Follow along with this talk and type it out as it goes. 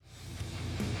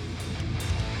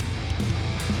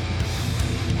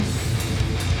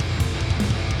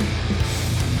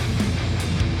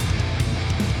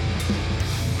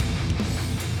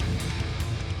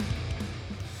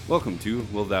Welcome to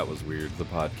Well That Was Weird, the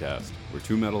podcast, where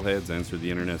two metalheads answer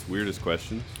the internet's weirdest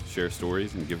questions, share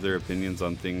stories, and give their opinions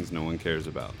on things no one cares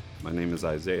about. My name is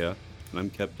Isaiah, and I'm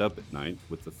kept up at night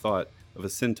with the thought of a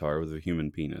centaur with a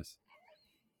human penis.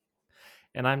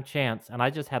 And I'm Chance, and I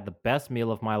just had the best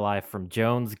meal of my life from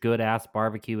Jones Good Ass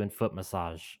Barbecue and Foot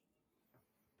Massage.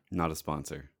 Not a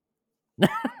sponsor.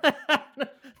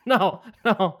 No,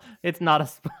 it's not a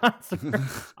sponsor.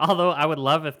 Although I would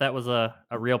love if that was a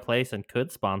real place and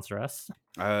could sponsor us.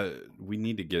 We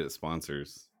need to get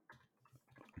sponsors,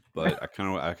 but I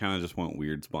kind of just want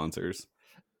weird sponsors.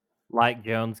 Like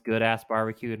Jones Good Ass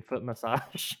Barbecue and Foot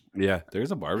Massage. Yeah,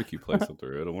 there's a barbecue place up the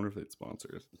road. I wonder if they'd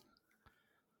sponsor us.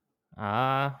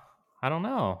 I don't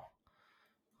know.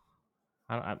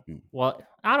 I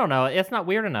don't know. It's not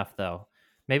weird enough though.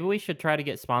 Maybe we should try to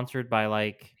get sponsored by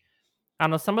I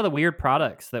don't know, some of the weird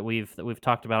products that we've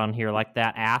talked about on here, like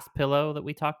that ass pillow that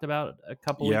we talked about a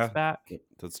couple weeks back.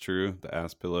 That's true. The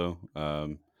ass pillow.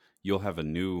 You'll have a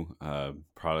new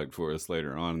product for us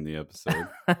later on in the episode.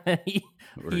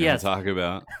 We're going to talk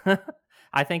about.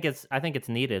 I think it's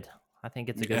needed. I think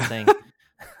it's a good thing.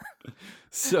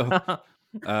 So,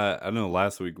 I know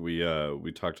last week we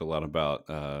talked a lot about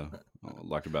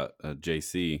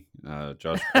JC,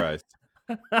 Josh Christ,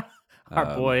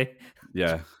 our boy.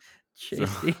 Yeah.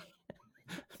 JC. So,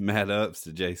 mad ups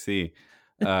to JC.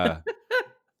 I'm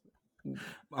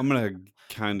gonna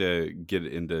kind of get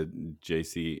into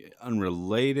JC,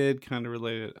 unrelated, kind of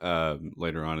related,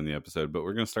 later on in the episode. But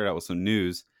we're gonna start out with some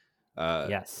news.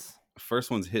 Yes. First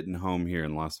one's hitting home here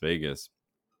in Las Vegas.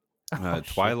 Oh,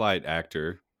 Twilight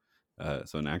actor,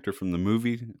 so an actor from the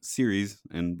movie series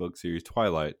and book series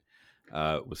Twilight,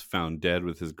 was found dead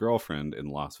with his girlfriend in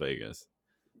Las Vegas.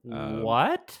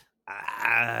 What?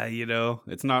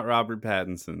 It's not Robert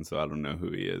Pattinson, so I don't know who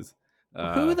he is.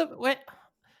 What?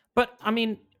 But I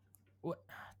mean,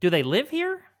 do they live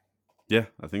here? Yeah,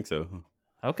 I think so.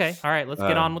 Okay, all right, let's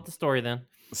get on with the story then.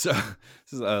 So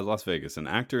this is Las Vegas. An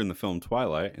actor in the film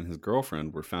Twilight and his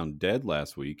girlfriend were found dead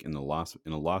last week in a Las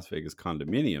Vegas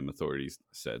condominium, authorities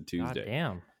said Tuesday. God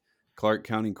damn. Clark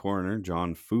County Coroner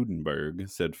John Fudenberg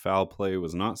said foul play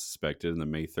was not suspected in the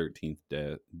May 13th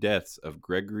deaths of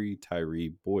Gregory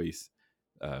Tyree Boyce,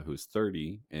 who's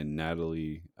 30, and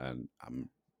Natalie, I'm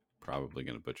probably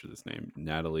going to butcher this name,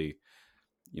 Natalie,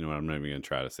 you know what, I'm not even going to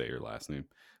try to say her last name.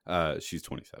 She's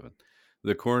 27.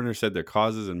 The coroner said their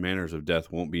causes and manners of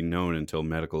death won't be known until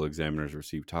medical examiners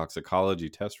receive toxicology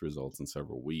test results in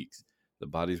several weeks. The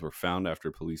bodies were found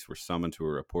after police were summoned to a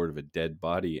report of a dead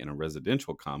body in a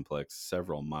residential complex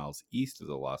several miles east of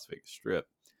the Las Vegas Strip.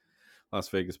 Las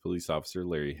Vegas police officer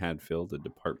Larry Hadfield, a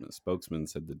department spokesman,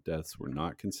 said the deaths were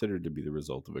not considered to be the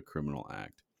result of a criminal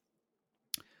act.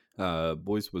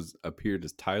 Boyce appeared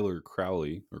as Tyler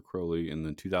Crowley in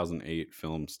the 2008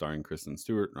 film starring Kristen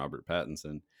Stewart and Robert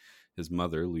Pattinson. His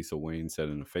mother, Lisa Wayne, said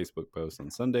in a Facebook post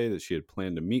on Sunday that she had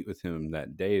planned to meet with him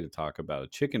that day to talk about a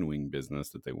chicken wing business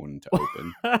that they wanted to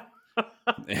open.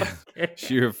 Okay.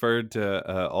 She referred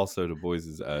to also to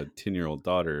Boyce's 10-year-old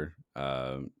daughter,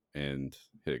 and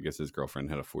I guess his girlfriend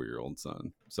had a 4-year-old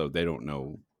son. So they don't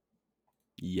know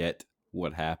yet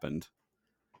what happened.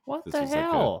 What the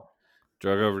hell? Like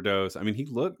drug overdose. I mean,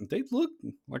 they looked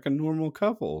like a normal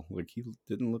couple. Like, he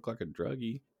didn't look like a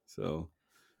druggie. So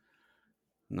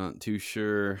not too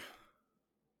sure.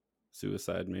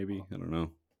 Suicide, maybe. I don't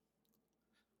know.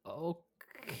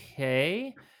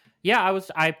 Okay. Yeah,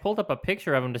 I pulled up a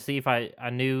picture of him to see if I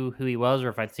knew who he was or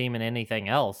if I'd seen him in anything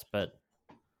else, but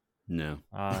no.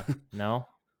 No.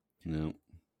 No.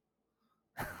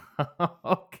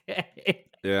 Okay.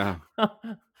 Yeah.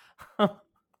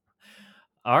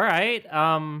 All right.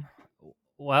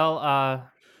 Well,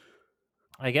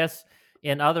 I guess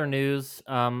in other news,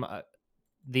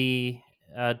 the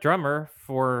drummer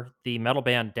for the metal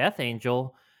band Death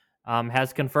Angel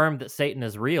has confirmed that Satan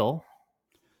is real.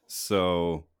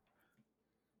 So,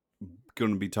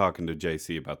 going to be talking to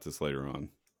JC about this later on.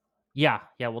 Yeah,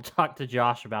 we'll talk to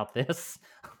Josh about this.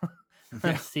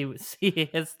 see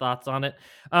his thoughts on it.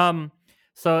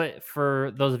 So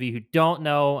for those of you who don't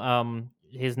know,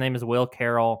 his name is Will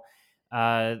Carroll.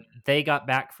 They got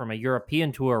back from a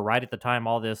European tour right at the time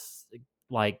all this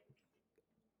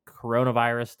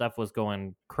coronavirus stuff was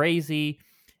going crazy,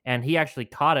 and he actually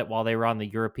caught it while they were on the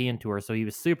European tour. So he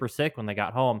was super sick when they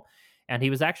got home, and he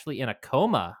was actually in a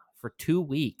coma for 2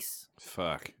 weeks.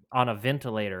 Fuck. On a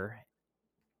ventilator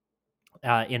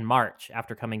in March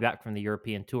after coming back from the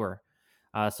European tour.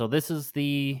 So here's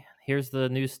the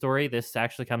news story. This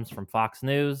actually comes from Fox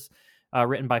News,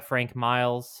 written by Frank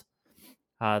Miles.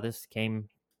 This came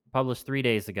published 3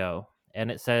 days ago.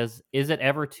 and it says, "Is it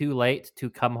ever too late to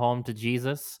come home to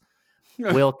Jesus?"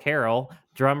 Will Carroll,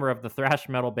 drummer of the thrash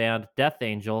metal band Death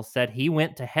Angel, said he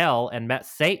went to hell and met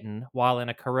Satan while in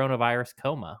a coronavirus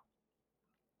coma.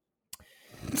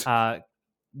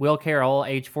 Will Carroll,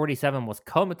 age 47, was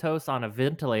comatose on a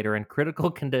ventilator in critical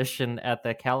condition at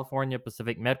the California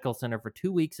Pacific Medical Center for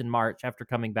 2 weeks in March after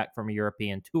coming back from a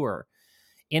European tour.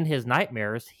 In his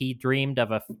nightmares, he dreamed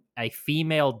of a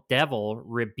female devil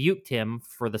rebuked him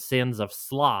for the sins of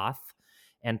sloth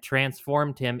and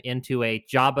transformed him into a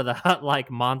Jabba the Hutt-like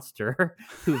monster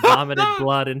who vomited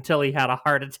blood until he had a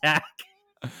heart attack.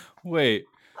 Wait,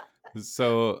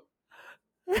 so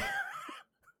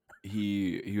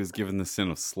he was given the sin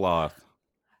of sloth.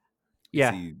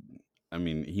 Yeah.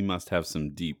 He must have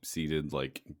some deep-seated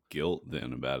like guilt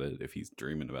then about it if he's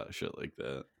dreaming about shit like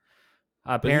that.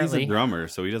 Apparently, but he's a drummer,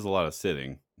 so he does a lot of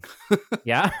sitting.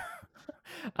 Yeah.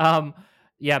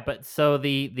 Yeah, but so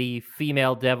the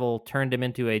female devil turned him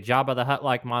into a Jabba the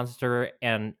Hutt-like monster,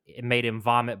 and it made him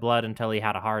vomit blood until he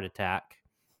had a heart attack.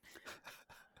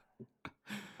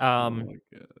 Oh my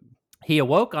God. He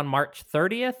awoke on March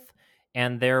 30th,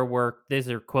 and these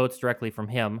are quotes directly from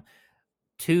him,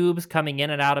 "Tubes coming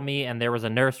in and out of me, and there was a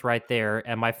nurse right there,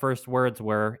 and my first words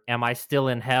were, 'Am I still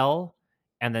in hell?'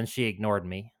 And then she ignored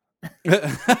me."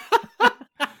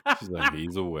 She's like,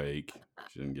 he's awake.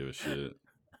 She didn't give a shit.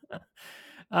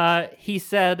 He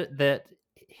said that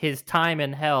his time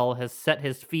in hell has set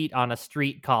his feet on a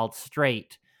street called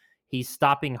straight. He's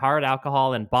stopping hard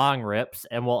alcohol and bong rips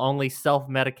and will only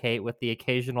self-medicate with the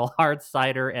occasional hard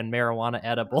cider and marijuana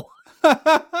edible.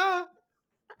 I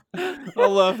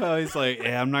love how he's like,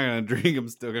 yeah, I'm not going to drink. I'm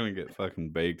still going to get fucking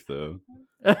baked, though.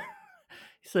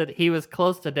 He said he was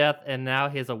close to death, and now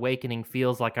his awakening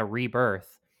feels like a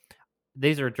rebirth.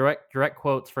 These are direct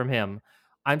quotes from him.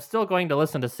 "I'm still going to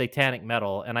listen to satanic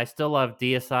metal, and I still love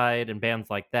Deicide and bands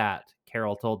like that,"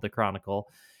 Carroll told the Chronicle.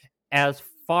 "As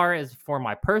far as for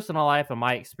my personal life and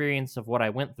my experience of what I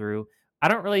went through, I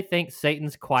don't really think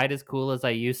Satan's quite as cool as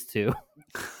I used to."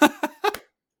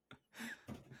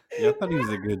 Yeah, I thought he was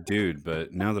a good dude,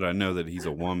 but now that I know that he's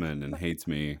a woman and hates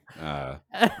me,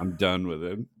 I'm done with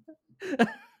him.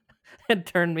 And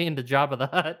turned me into Jabba the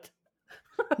Hutt.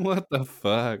 What the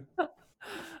fuck?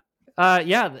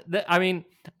 Yeah,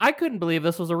 I couldn't believe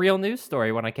this was a real news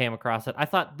story when I came across it. I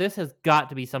thought this has got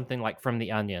to be something like from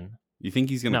The Onion. You think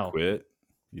he's gonna quit?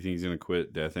 You think he's gonna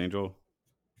quit Death Angel?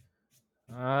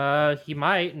 He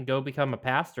might and go become a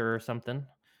pastor or something.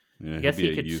 Yeah, I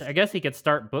guess he could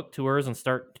start book tours and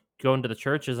start going to the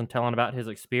churches and telling about his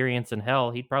experience in hell.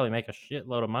 He'd probably make a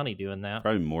shitload of money doing that.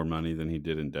 Probably more money than he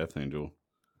did in Death Angel.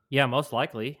 Yeah, most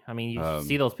likely. I mean, you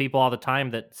see those people all the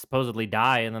time that supposedly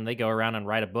die, and then they go around and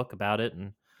write a book about it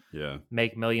and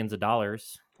make millions of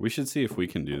dollars. We should see if we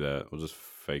can do that. We'll just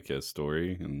fake a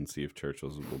story and see if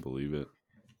churches will believe it.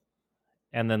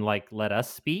 And then, like, let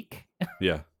us speak?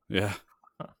 Yeah.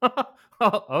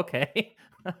 Oh, okay.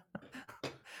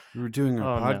 We were doing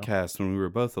our podcast when we were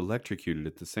both electrocuted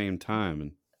at the same time.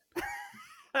 And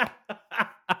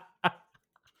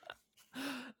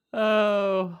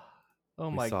Oh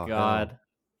my God.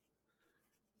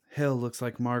 Hell looks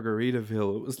like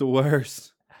Margaritaville. It was the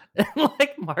worst.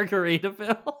 Like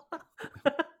Margaritaville?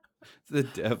 The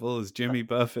devil is Jimmy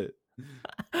Buffett.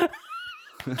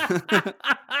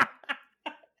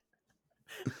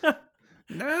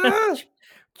 No!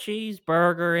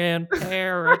 Cheeseburger in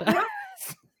paradise.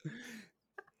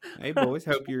 Hey boys,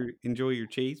 hope you enjoy your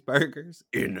cheeseburgers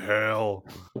in hell.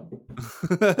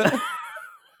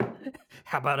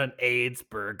 How about an AIDS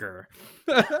burger?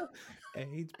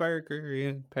 AIDS burger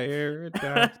in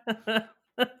paradise.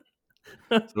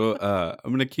 So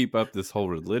I'm gonna keep up this whole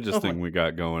religious thing we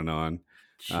got going on.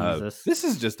 Jesus. This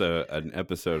is just an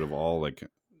episode of all like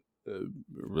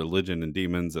religion and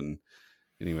demons. And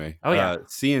anyway,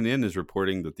 CNN is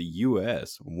reporting that the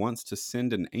U.S. wants to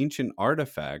send an ancient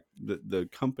artifact that the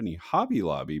company Hobby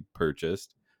Lobby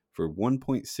purchased for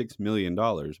 $1.6 million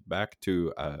back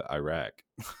to Iraq.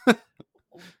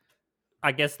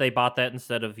 I guess they bought that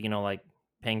instead of, like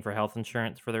paying for health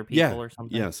insurance for their people or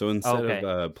something. Yeah. So instead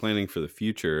of planning for the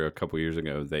future, a couple years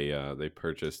ago, they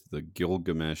purchased the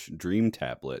Gilgamesh Dream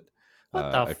Tablet.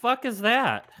 What the fuck is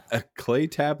that? A clay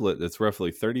tablet that's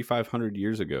roughly 3,500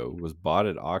 years ago was bought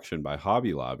at auction by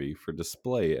Hobby Lobby for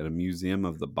display at a museum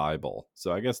of the Bible.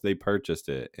 So I guess they purchased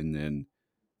it and then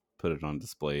put it on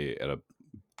display at a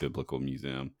biblical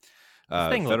museum. This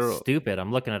thing looks stupid.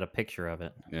 I'm looking at a picture of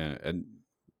it. Yeah, and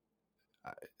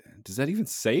does that even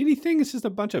say anything? It's just a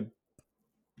bunch of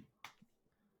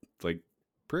like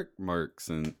prick marks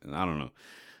and I don't know.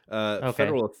 Okay.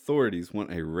 Federal authorities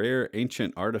want a rare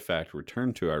ancient artifact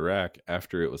returned to Iraq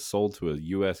after it was sold to a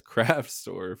U.S. craft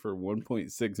store for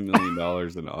 $1.6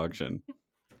 million in auction.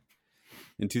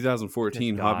 In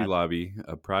 2014, Good Hobby God. Lobby,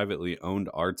 a privately owned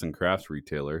arts and crafts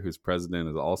retailer whose president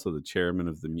is also the chairman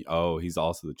of the he's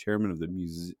also the chairman of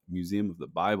the Museum of the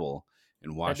Bible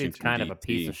in That dude's Washington kind of a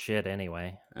piece D.C. of shit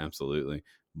anyway. Absolutely.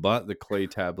 Bought the clay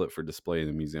tablet for display in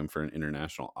the museum for an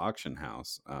international auction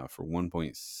house for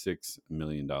 $1.6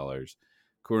 million,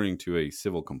 according to a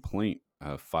civil complaint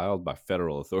filed by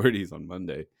federal authorities on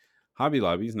Monday. Hobby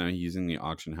Lobby is now using the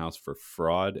auction house for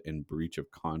fraud and breach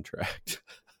of contract.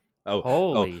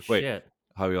 Holy Wait. shit.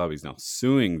 Hobby Lobby is now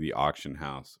suing the auction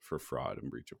house for fraud and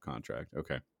breach of contract.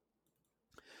 Okay.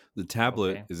 The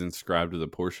tablet Okay. is inscribed with a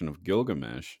portion of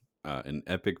Gilgamesh, an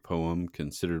epic poem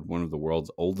considered one of the world's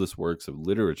oldest works of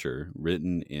literature,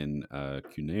 written in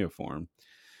cuneiform,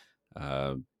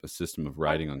 a system of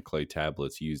writing on clay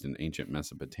tablets used in ancient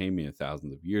Mesopotamia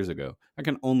thousands of years ago. I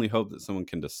can only hope that someone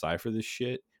can decipher this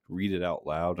shit, read it out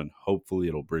loud, and hopefully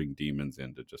it'll bring demons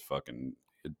in to just fucking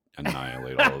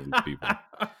annihilate all of these people.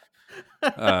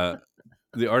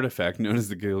 The artifact, known as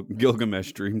the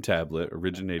Gilgamesh Dream Tablet,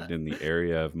 originated in the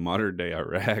area of modern-day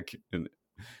Iraq and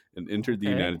entered the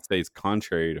United States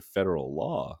contrary to federal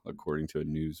law, according to a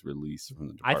news release from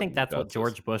the Department I think that's of what Justice.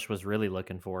 George Bush was really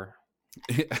looking for.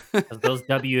 Because those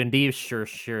W&D sure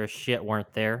as shit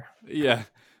weren't there. Yeah.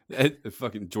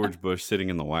 Fucking George Bush sitting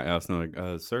in the White House and they're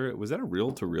like, sir, was that a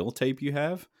reel-to-reel tape you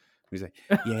have? And he's like,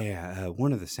 yeah,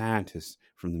 one of the scientists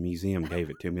from the museum gave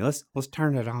it to me. Let's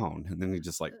turn it on. And then he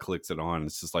just like clicks it on. And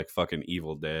it's just like fucking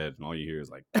Evil Dead. And all you hear is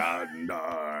like,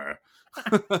 Gandar,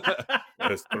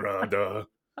 Estrada.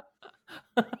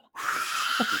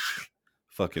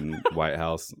 Fucking White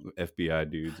House FBI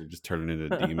dudes are just turning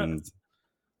into demons.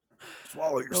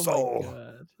 Swallow your soul.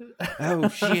 Oh,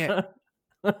 shit.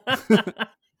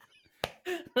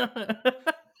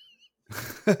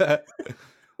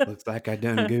 Looks like I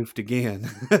done goofed again.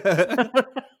 I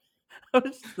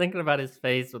was just thinking about his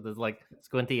face with his like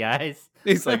squinty eyes.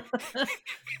 He's like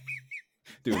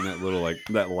doing that little like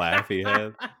that laugh he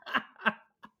has.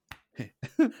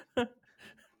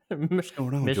 What's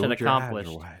going on, Mission George?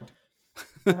 accomplished.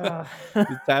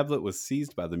 The tablet was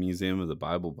seized by the Museum of the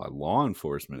Bible by law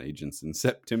enforcement agents in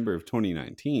September of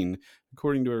 2019,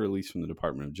 according to a release from the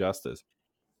Department of Justice.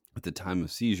 At the time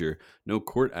of seizure, no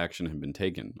court action had been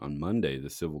taken. On Monday, the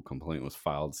civil complaint was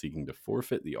filed seeking to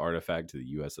forfeit the artifact to the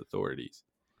U.S. authorities.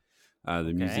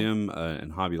 The museum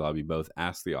and Hobby Lobby both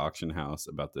asked the auction house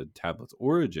about the tablet's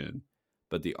origin,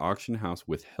 but the auction house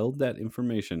withheld that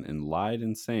information and lied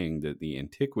in saying that the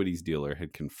antiquities dealer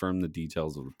had confirmed the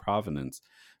details of the provenance,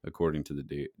 according to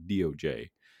the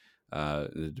DOJ.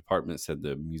 The department said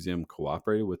the museum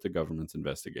cooperated with the government's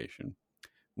investigation.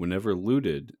 Whenever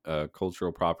looted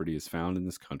cultural property is found in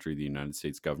this country, the United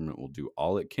States government will do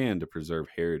all it can to preserve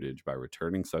heritage by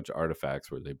returning such artifacts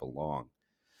where they belong.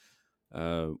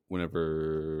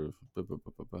 Whenever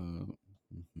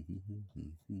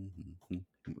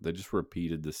they just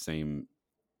repeated the same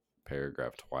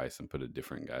paragraph twice and put a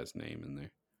different guy's name in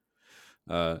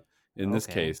there. In this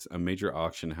case, a major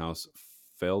auction house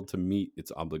failed to meet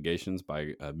its obligations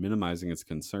by minimizing its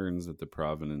concerns that the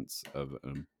provenance of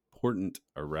an important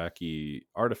Iraqi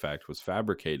artifact was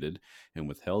fabricated and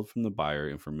withheld from the buyer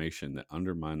information that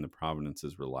undermined the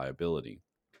provenance's reliability.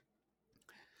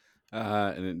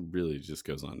 And it really just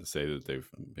goes on to say that they've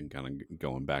been kind of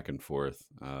going back and forth.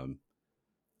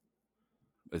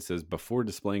 It says, before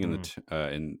displaying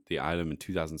in the item in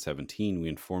 2017, we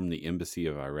informed the Embassy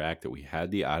of Iraq that we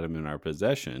had the item in our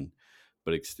possession,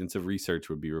 but extensive research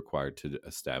would be required to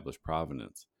establish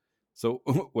provenance. So,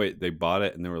 wait, they bought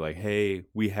it and they were like, hey,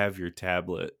 we have your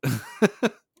tablet.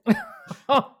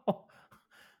 God.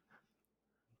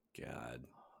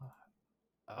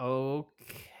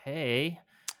 Okay.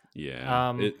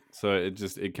 Yeah.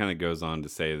 It kind of goes on to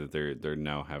say that they're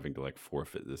now having to like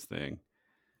forfeit this thing.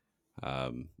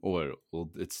 Well,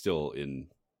 it's still in,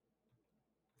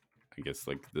 I guess,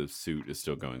 like the suit is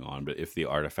still going on, but if the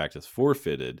artifact is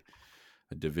forfeited,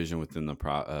 a division within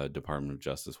the Department of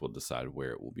Justice will decide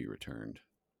where it will be returned.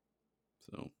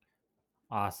 So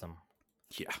awesome.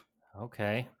 Yeah.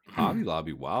 Okay. Hobby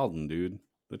Lobby wildin', dude.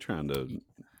 They're trying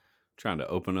to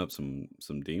open up some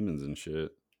demons and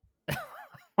shit.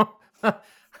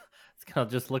 It's gonna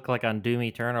just look like on Doom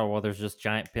Eternal, where there's just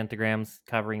giant pentagrams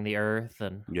covering the earth,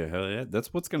 and yeah, hell yeah,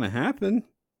 that's what's gonna happen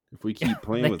if we keep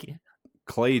playing with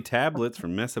clay tablets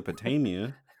from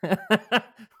Mesopotamia.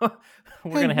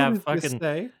 We're gonna have fucking.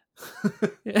 I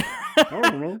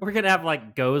don't know. We're gonna have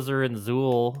like Gozer and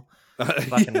Zool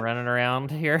fucking running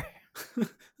around here.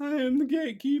 I am the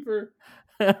gatekeeper.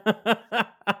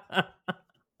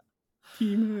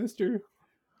 Keymaster.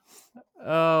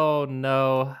 Oh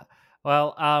no.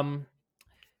 Well,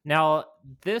 now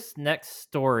this next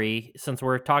story, since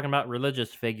we're talking about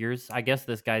religious figures, I guess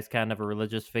this guy's kind of a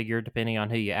religious figure depending on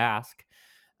who you ask.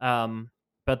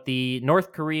 But the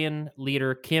North Korean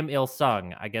leader Kim Il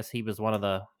Sung, I guess he was one of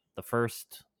the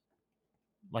first,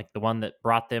 like the one that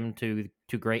brought them to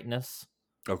greatness.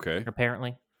 Okay.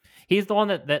 Apparently, he's the one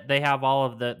that they have all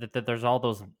of that there's all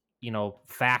those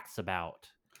facts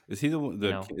about. Is he the one?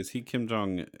 Is he Kim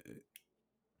Jong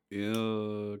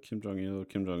Il? Kim Jong Il,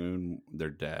 Kim Jong Un, their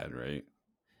dad, right?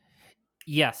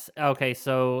 Yes. Okay.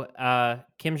 So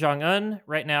Kim Jong Un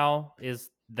right now is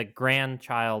the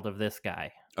grandchild of this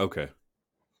guy. Okay.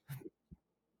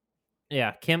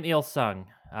 Yeah, Kim Il Sung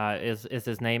is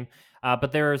his name.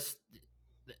 But there's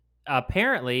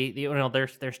apparently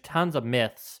there's tons of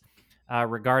myths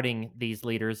regarding these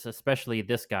leaders, especially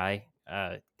this guy,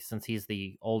 since he's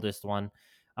the oldest one.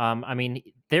 I mean,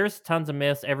 there's tons of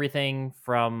myths, everything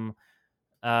from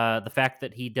the fact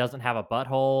that he doesn't have a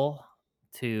butthole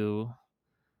to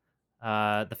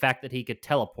the fact that he could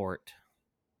teleport.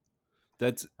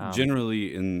 That's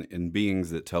generally in beings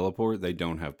that teleport, they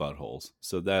don't have buttholes.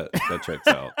 So that checks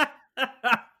out.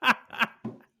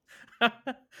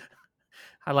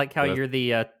 I like how you're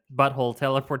the butthole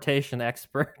teleportation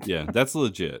expert. Yeah, that's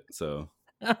legit. So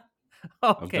okay.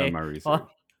 I've done my research.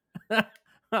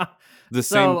 The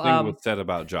same thing was said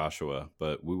about Joshua,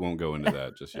 but we won't go into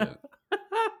that just yet.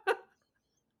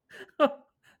 So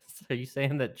are you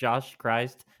saying that Josh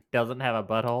Christ doesn't have a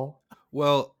butthole?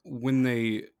 Well, when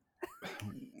they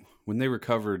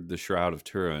recovered the Shroud of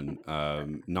Turin,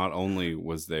 not only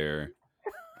was there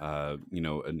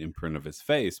an imprint of his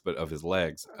face, but of his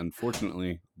legs.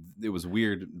 Unfortunately, it was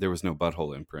weird. There was no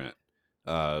butthole imprint.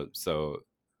 So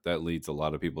that leads a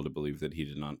lot of people to believe that he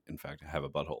did not, in fact, have a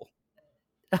butthole.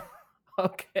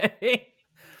 Okay.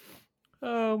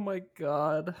 Oh my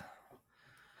God.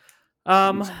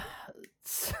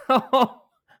 So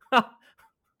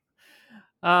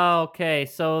okay,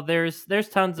 so there's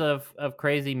tons of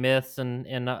crazy myths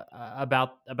and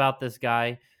about this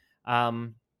guy.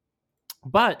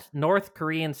 But North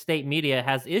Korean state media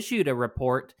has issued a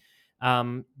report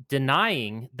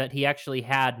denying that he actually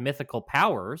had mythical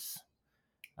powers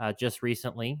just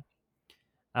recently.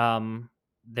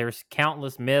 There's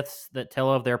countless myths that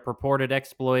tell of their purported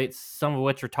exploits, some of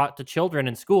which are taught to children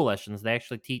in school lessons. They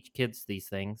actually teach kids these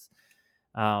things.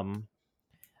 But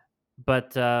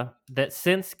that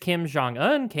since Kim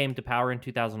Jong-un came to power in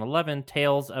 2011,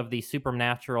 tales of the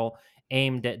supernatural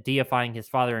aimed at deifying his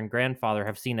father and grandfather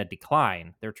have seen a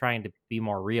decline. They're trying to be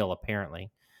more real, apparently.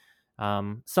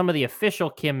 Some of the official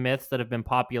Kim myths that have been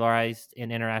popularized in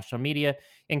international media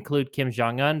include Kim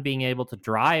Jong-un being able to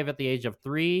drive at the age of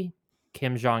 3,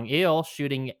 Kim Jong-il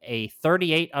shooting a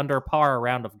 38 under par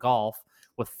round of golf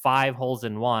with 5 holes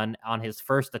in 1 on his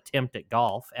first attempt at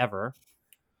golf ever.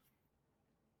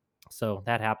 So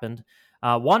that happened.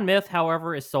 One myth,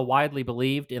 however, is so widely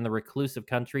believed in the reclusive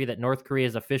country that North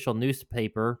Korea's official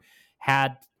newspaper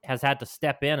has had to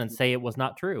step in and say it was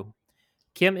not true.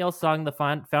 Kim Il-sung,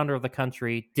 the founder of the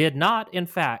country, did not, in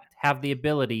fact, have the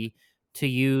ability to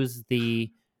use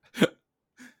the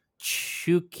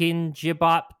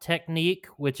Chukinjibop technique,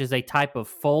 which is a type of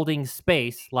folding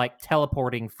space like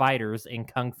teleporting fighters in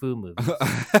kung fu movies.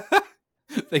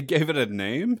 They gave it a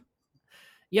name?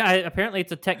 Yeah, apparently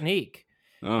it's a technique.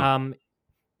 Oh.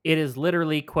 It is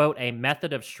literally, quote, a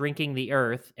method of shrinking the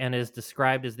earth and is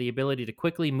described as the ability to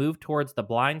quickly move towards the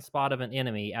blind spot of an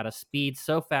enemy at a speed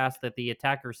so fast that the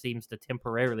attacker seems to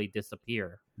temporarily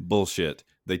disappear. Bullshit.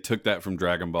 They took that from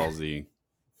Dragon Ball Z.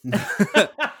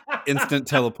 Instant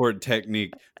teleport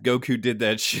technique. Goku did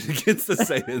that shit against the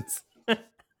Saiyans.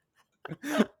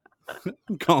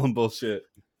 I'm calling bullshit.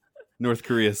 North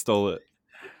Korea stole it.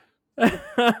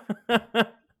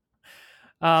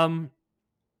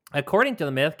 According to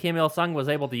the myth, Kim Il-sung was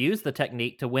able to use the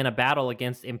technique to win a battle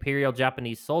against Imperial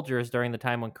Japanese soldiers during the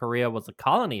time when Korea was a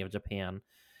colony of Japan,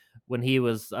 when he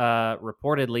was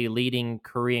reportedly leading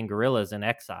Korean guerrillas in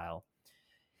exile.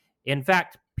 In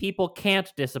fact, people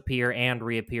can't disappear and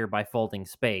reappear by folding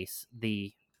space,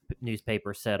 the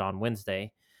newspaper said on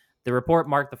Wednesday. The report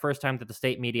marked the first time that the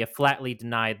state media flatly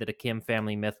denied that a Kim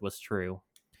family myth was true.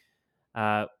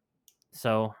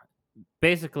 So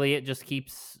basically, it just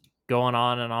keeps going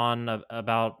on and on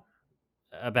about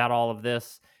all of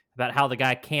this, about how the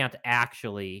guy can't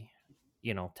actually,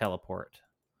 teleport.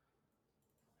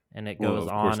 And it goes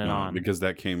on and on. Because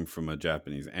that came from a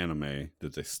Japanese anime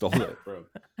that they stole it from.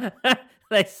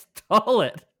 They stole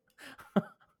it.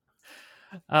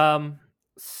 Um,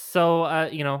 so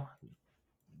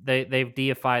they've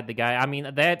deified the guy. I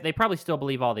mean, they probably still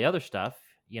believe all the other stuff,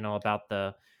 about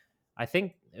the I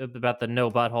think about the no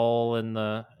butthole and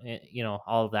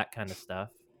all of that kind of stuff.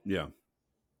 Yeah.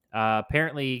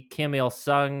 Apparently, Kim Il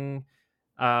Sung,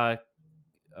 uh,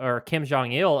 or Kim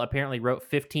Jong Il, apparently wrote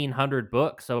 1,500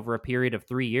 books over a period of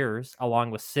 3 years,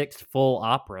 along with 6 full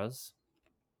operas.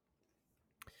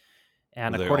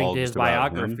 And Were they according all to his just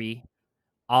about him? biography,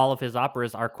 all of his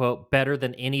operas are, quote, better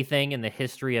than anything in the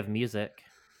history of music.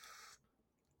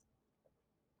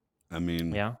 I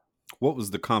mean, Yeah. what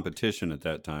was the competition at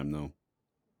that time, though?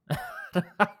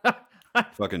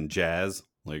 Fucking jazz,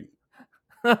 like.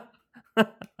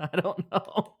 I don't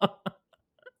know.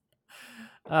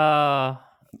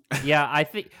 Yeah, I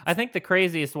think the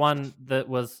craziest one that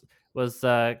was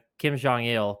Kim Jong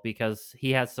Il, because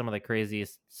he has some of the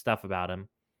craziest stuff about him.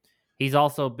 He's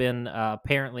also been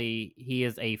apparently he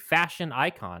is a fashion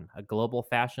icon, a global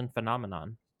fashion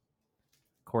phenomenon,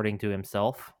 according to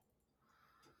himself.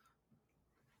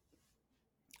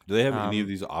 Do they have any of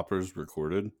these operas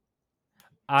recorded?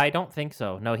 I don't think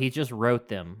so. No, he just wrote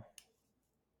them.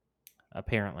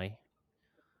 Apparently.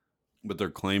 But they're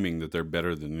claiming that they're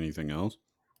better than anything else.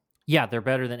 Yeah, they're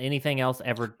better than anything else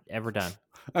ever done.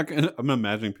 I'm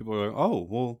imagining people are like, "Oh,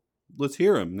 well, let's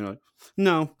hear them." And they're like,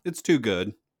 "No, it's too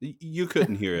good. You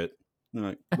couldn't hear it." And they're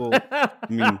like, "Well, I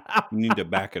mean, you need to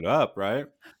back it up, right?"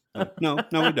 No,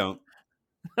 we don't.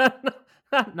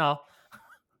 No.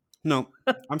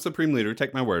 I'm Supreme Leader.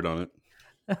 Take my word on it.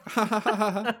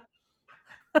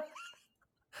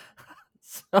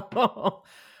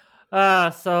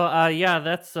 Yeah,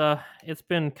 that's it's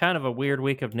been kind of a weird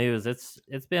week of news.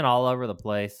 It's been all over the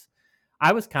place.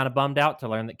 I was kind of bummed out to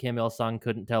learn that Kim Il Sung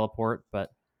couldn't teleport,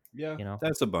 but yeah,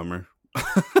 that's a bummer.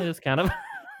 It is kind of.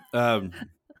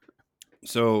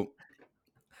 So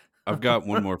I've got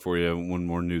one more for you. One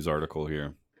more news article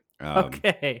here.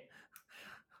 Okay.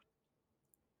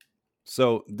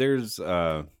 So there's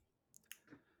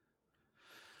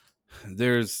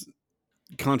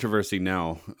controversy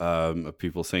now of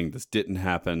people saying this didn't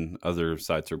happen. Other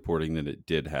sites reporting that it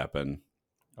did happen.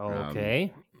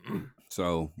 Okay.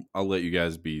 So I'll let you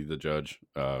guys be the judge.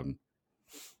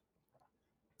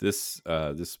 This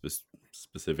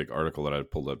specific article that I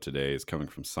pulled up today is coming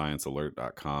from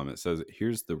ScienceAlert.com. It says,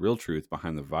 "Here's the real truth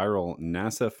behind the viral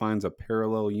NASA finds a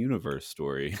parallel universe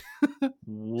story."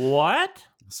 What?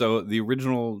 So the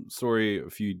original story a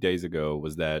few days ago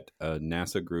was that a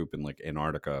NASA group in like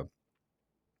Antarctica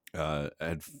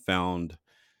had found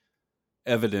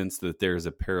evidence that there's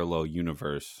a parallel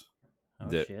universe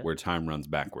where time runs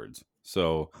backwards.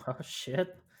 So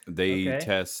shit. they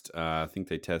test I think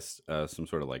they test some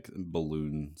sort of like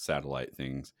balloon satellite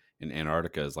things, and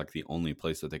Antarctica is like the only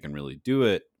place that they can really do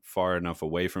it far enough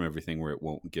away from everything where it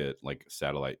won't get like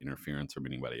satellite interference from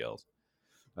anybody else.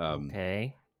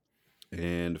 Okay.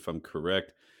 And if I'm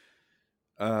correct,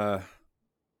 I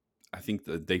think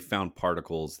that they found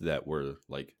particles that were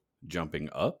like jumping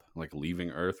up, like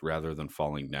leaving Earth rather than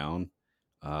falling down.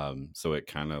 So it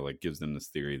kind of like gives them this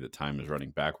theory that time is running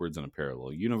backwards in a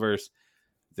parallel universe.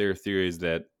 Their theory is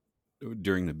that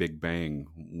during the Big Bang,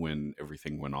 when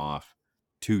everything went off,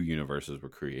 2 universes were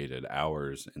created,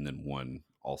 ours and then one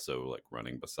also like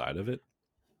running beside of it.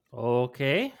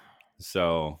 Okay.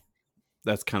 So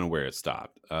that's kind of where it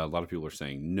stopped. A lot of people are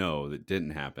saying no, that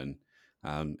didn't happen.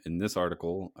 In this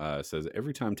article, says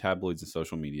every time tabloids and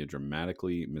social media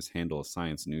dramatically mishandle a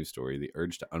science news story, the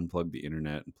urge to unplug the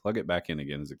internet and plug it back in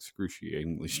again is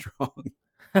excruciatingly strong.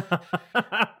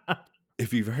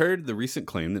 If you've heard the recent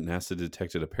claim that NASA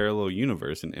detected a parallel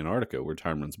universe in Antarctica where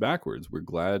time runs backwards, we're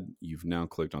glad you've now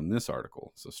clicked on this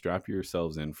article. So strap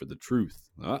yourselves in for the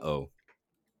truth. Oh,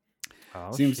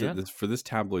 seems shit. that for this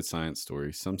tabloid science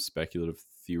story, some speculative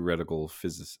theoretical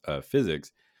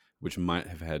physics, which might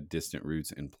have had distant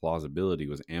roots and plausibility,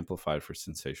 was amplified for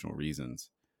sensational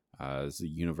reasons. This is the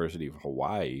University of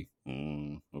Hawaii.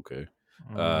 Okay.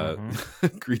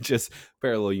 Egregious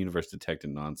parallel universe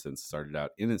detected nonsense started out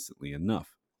innocently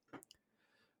enough.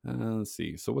 Let's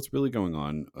see. So what's really going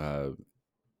on?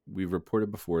 We've reported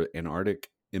before Antarctic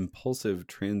impulsive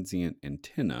transient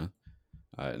antenna,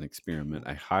 an experiment,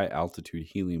 a high altitude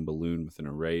helium balloon with an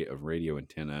array of radio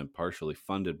antenna partially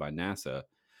funded by NASA,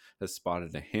 has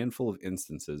spotted a handful of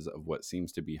instances of what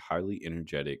seems to be highly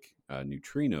energetic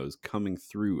neutrinos coming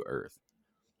through Earth.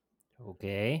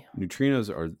 Okay. Neutrinos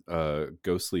are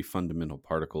ghostly fundamental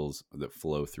particles that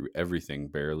flow through everything,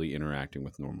 barely interacting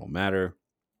with normal matter,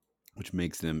 which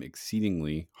makes them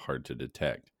exceedingly hard to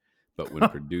detect. But when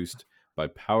produced By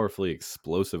powerfully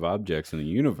explosive objects in the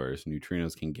universe,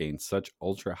 neutrinos can gain such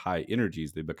ultra high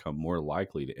energies they become more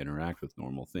likely to interact with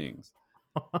normal things.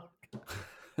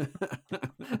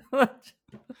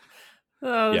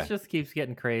 This just keeps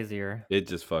getting crazier. It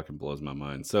just fucking blows my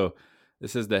mind. So it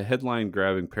says the headline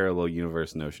grabbing parallel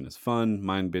universe notion is fun,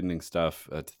 mind bending stuff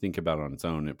to think about on its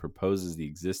own. It proposes the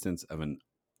existence of an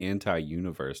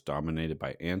anti-universe dominated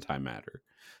by antimatter,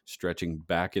 stretching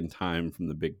back in time from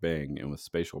the Big Bang and with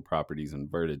spatial properties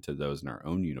inverted to those in our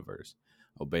own universe,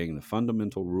 obeying the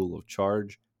fundamental rule of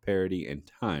charge, parity, and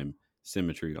time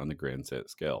symmetry on the grand set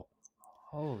scale.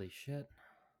 Holy shit.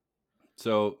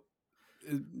 So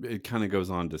it kind of goes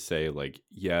on to say, like,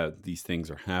 yeah, these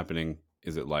things are happening.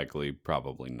 Is it likely?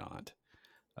 Probably not.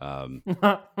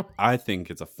 I think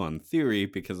it's a fun theory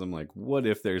because I'm like, what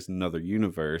if there's another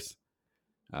universe?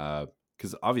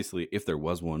 Because obviously, if there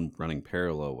was one running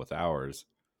parallel with ours,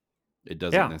 it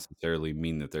doesn't necessarily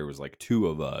mean that there was like two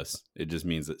of us. It just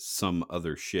means that some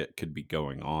other shit could be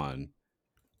going on.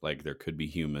 Like there could be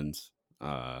humans.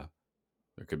 There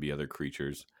could be other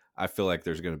creatures. I feel like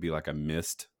there's going to be like a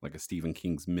Mist, like a Stephen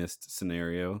King's Mist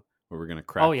scenario where we're going to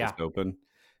crack this open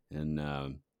and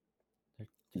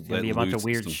there's going to be a bunch of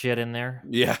weird shit in there.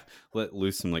 Yeah. Let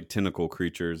loose some like tentacle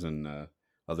creatures and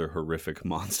other horrific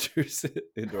monsters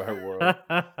into our world.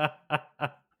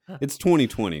 It's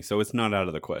 2020, so it's not out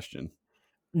of the question.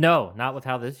 No, not with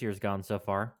how this year's gone so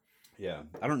far. Yeah.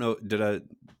 I don't know.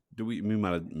 We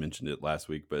might have mentioned it last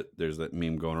week, but there's that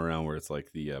meme going around where it's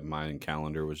like the Mayan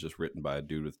calendar was just written by a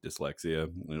dude with dyslexia,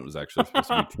 and it was actually supposed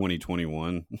to be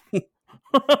 2021.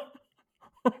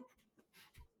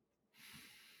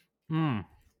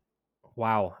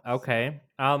 Wow. Okay.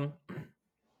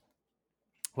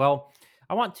 Well,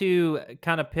 I want to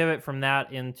kind of pivot from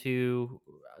that into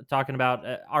talking about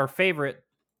our favorite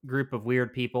group of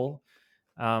weird people.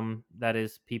 That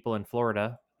is people in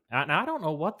Florida. And I don't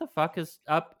know what the fuck is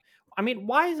up. I mean,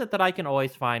 why is it that I can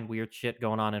always find weird shit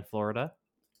going on in Florida?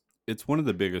 It's one of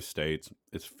the biggest states.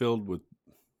 It's filled with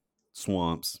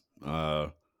swamps,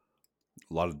 a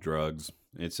lot of drugs.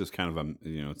 It's just kind of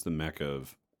it's the mecca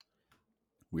of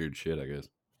weird shit, I guess.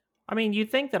 I mean, you'd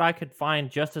think that I could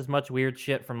find just as much weird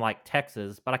shit from like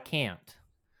Texas, but I can't.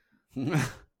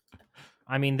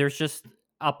 I mean, there's just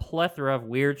a plethora of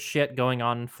weird shit going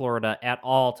on in Florida at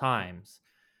all times.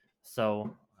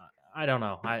 So I don't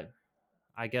know.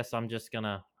 I guess I'm just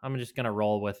gonna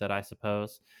roll with it, I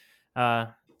suppose.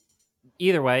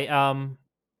 Either way,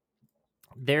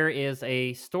 there is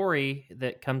a story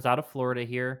that comes out of Florida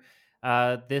here.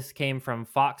 This came from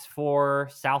Fox 4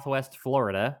 Southwest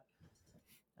Florida.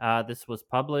 This was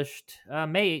published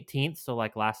May 18th, so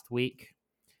like last week.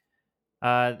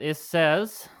 It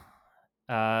says,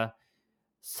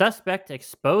 suspect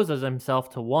exposes himself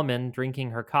to woman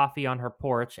drinking her coffee on her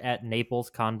porch at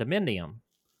Naples condominium.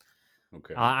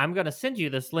 Okay. I'm going to send you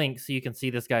this link so you can see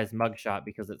this guy's mugshot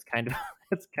because it's kind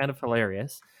of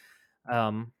hilarious.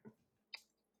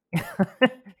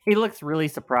 He looks really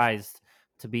surprised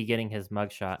to be getting his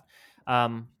mugshot.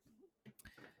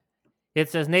 It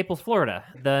says Naples, Florida.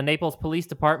 The Naples Police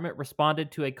Department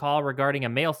responded to a call regarding a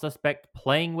male suspect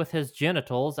playing with his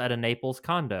genitals at a Naples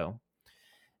condo.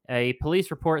 A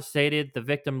police report stated the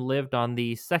victim lived on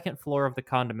the second floor of the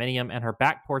condominium and her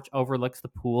back porch overlooks the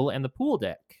pool and the pool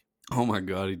deck. Oh my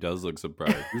God, he does look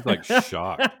surprised. He's like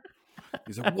shocked.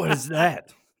 He's like, what is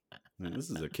that? Man, this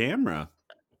is a camera.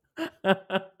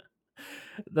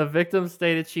 The victim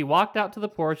stated she walked out to the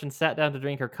porch and sat down to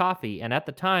drink her coffee, and at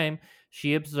the time,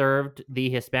 she observed the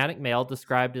Hispanic male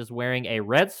described as wearing a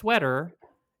red sweater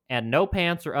and no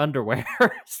pants or underwear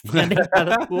standing by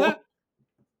the pool.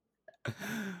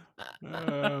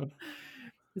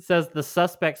 It says the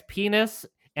suspect's penis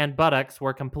and buttocks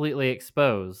were completely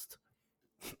exposed.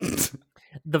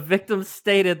 The victim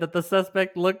stated that the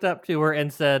suspect looked up to her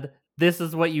and said, "This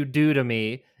is what you do to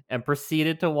me," and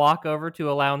proceeded to walk over to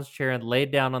a lounge chair and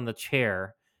laid down on the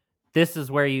chair. "This is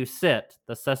where you sit."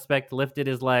 The suspect lifted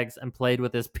his legs and played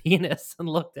with his penis and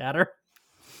looked at her.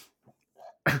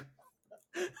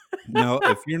 Now,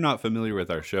 if you're not familiar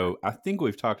with our show, I think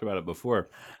we've talked about it before.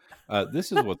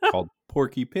 This is what's called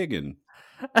porky pigging.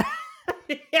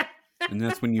 Yeah. And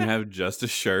that's when you have just a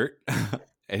shirt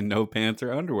and no pants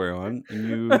or underwear on, and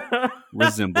you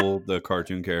resemble the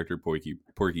cartoon character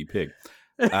Porky Pig.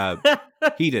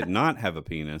 He did not have a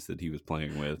penis that he was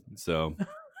playing with, so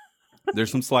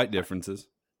there's some slight differences.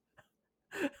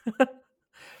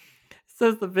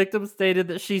 Says the victim stated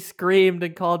that she screamed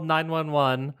and called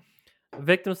 911. The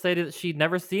victim stated that she'd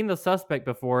never seen the suspect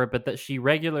before, but that she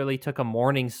regularly took a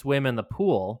morning swim in the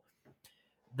pool.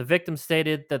 The victim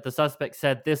stated that the suspect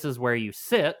said, "This is where you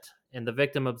sit," and the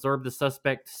victim observed the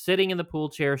suspect sitting in the pool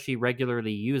chair she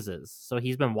regularly uses. So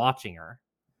he's been watching her.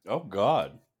 Oh,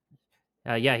 God.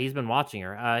 Yeah, he's been watching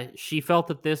her. She felt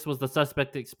that this was the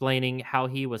suspect explaining how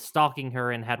he was stalking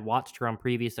her and had watched her on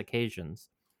previous occasions.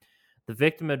 The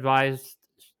victim advised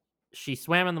she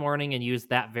swam in the morning and used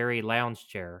that very lounge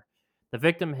chair. The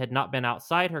victim had not been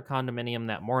outside her condominium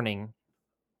that morning.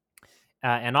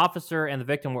 An officer and the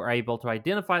victim were able to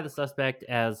identify the suspect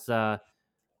as, I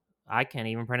can't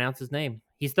even pronounce his name.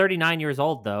 He's 39 years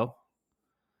old, though.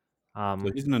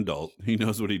 So he's an adult. He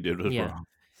knows what he did was wrong.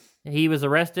 He was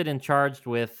arrested and charged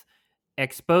with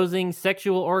exposing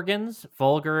sexual organs,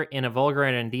 in a vulgar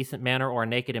and indecent manner, or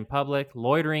naked in public,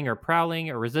 loitering or prowling,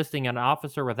 or resisting an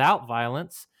officer without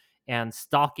violence, and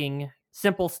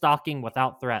simple stalking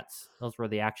without threats. Those were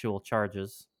the actual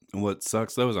charges. And what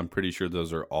sucks, though, is I'm pretty sure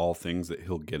those are all things that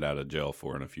he'll get out of jail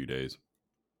for in a few days.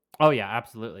 Oh, yeah,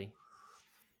 absolutely.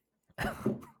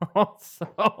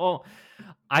 So,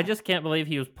 I just can't believe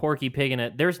he was Porky Pigging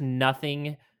it. There's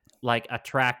nothing like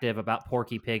attractive about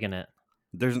Porky Pigging it.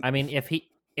 I mean, if he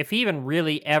even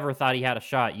really ever thought he had a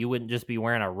shot, you wouldn't just be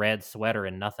wearing a red sweater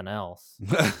and nothing else.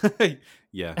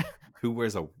 Yeah, who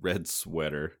wears a red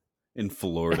sweater in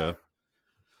Florida?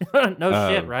 No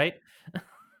shit, right?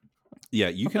 Yeah,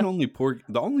 you can only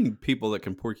the only people that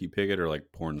can Porky Pig it are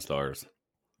like porn stars.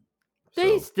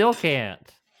 They still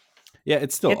can't. Yeah,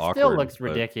 it's still awkward. It still looks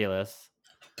ridiculous.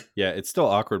 Yeah, it's still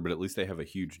awkward, but at least they have a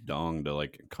huge dong to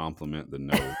like compliment the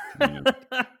nose.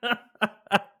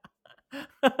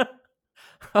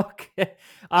 Okay.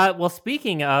 Well,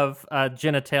 speaking of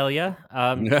genitalia,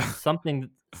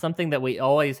 something that we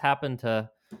always happen to,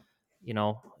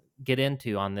 get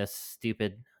into on this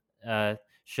stupid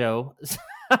show.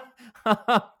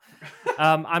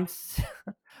 I'm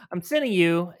sending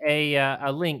you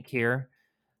a link here.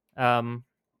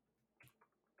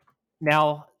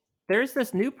 Now, there's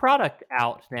this new product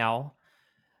out now.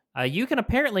 You can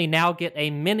apparently now get a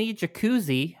mini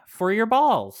jacuzzi for your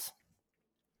balls.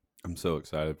 I'm so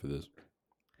excited for this.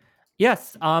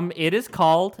 Yes, it is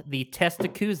called the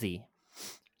Testicuzzi.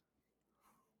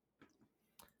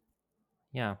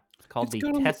 Yeah, it's called the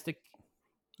Testic.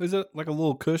 Is it like a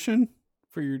little cushion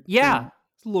for your? Yeah,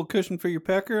 it's a little cushion for your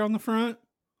pecker on the front.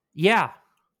 Yeah.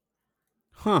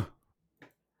 Huh.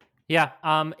 Yeah.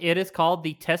 It is called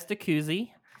the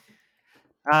Testicuzzi.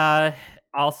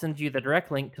 I'll send you the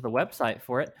direct link to the website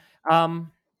for it.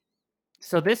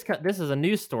 So this is a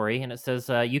news story, and it says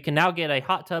you can now get a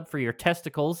hot tub for your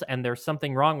testicles, and there's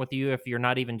something wrong with you if you're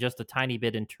not even just a tiny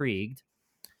bit intrigued.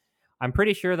 I'm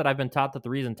pretty sure that I've been taught that the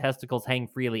reason testicles hang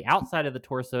freely outside of the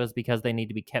torso is because they need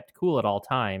to be kept cool at all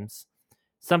times.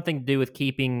 Something to do with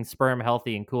keeping sperm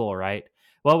healthy and cool, right?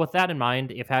 Well, with that in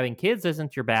mind, if having kids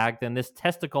isn't your bag, then this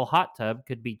testicle hot tub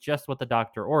could be just what the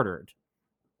doctor ordered.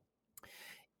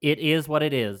 It is, what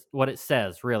it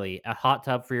says, really. A hot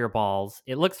tub for your balls.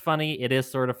 It looks funny, it is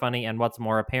sort of funny, and what's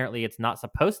more, apparently it's not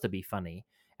supposed to be funny,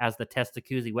 as the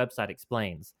Testicuzzi website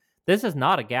explains. This is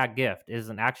not a gag gift. It is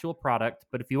an actual product,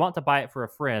 but if you want to buy it for a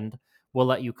friend, we'll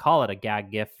let you call it a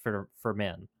gag gift for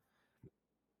men.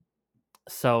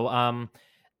 So,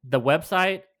 the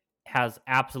website has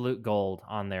absolute gold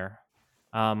on there.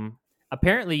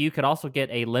 Apparently, you could also get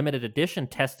a limited edition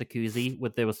Testicuzzi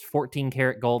with it was 14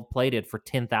 karat gold plated for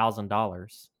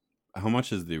 $10,000. How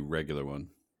much is the regular one?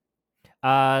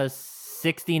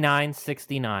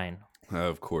 $69.69.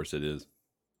 Of course it is.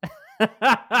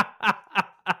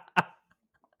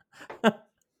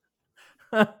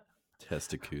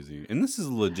 Testicuzzi, and this is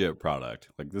a legit product.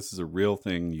 Like this is a real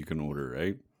thing you can order,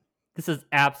 right? This is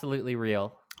absolutely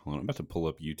real. Hold on, I'm about to pull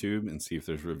up YouTube and see if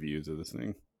there's reviews of this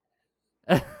thing.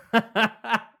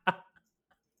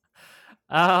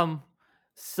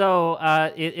 So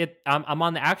I'm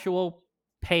on the actual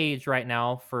page right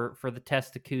now for the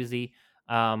Testicuzzi.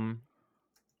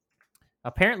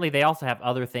 Apparently they also have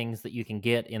other things that you can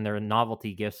get in their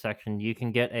novelty gift section. You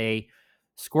can get a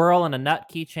squirrel and a nut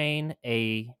keychain,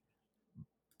 a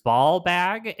ball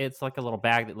bag. It's like a little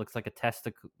bag that looks like a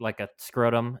like a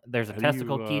scrotum. There's a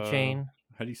testicle keychain.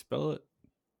 How do you spell it?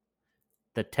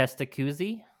 The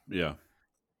Testicuzzi? Yeah.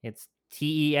 It's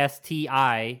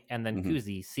TESTI and then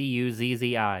Kuzzi,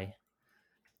 CUZZI.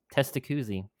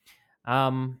 Testicuzzi.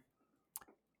 Now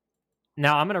I'm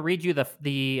going to read you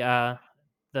the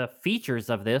features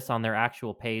of this on their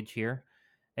actual page here.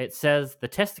 It says the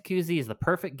Testicuzzi is the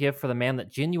perfect gift for the man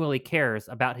that genuinely cares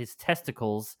about his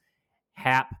testicles,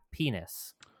 hap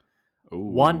penis. Ooh.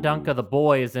 One dunk of the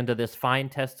boys into this fine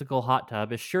testicle hot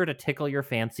tub is sure to tickle your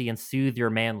fancy and soothe your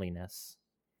manliness.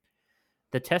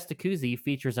 The Testicuzzi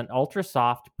features an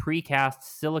ultra-soft, precast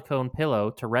silicone pillow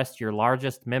to rest your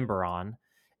largest member on,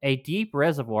 a deep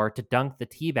reservoir to dunk the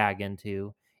tea bag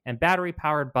into, and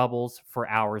battery-powered bubbles for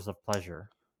hours of pleasure.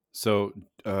 So,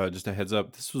 just a heads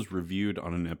up, this was reviewed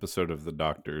on an episode of The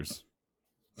Doctors.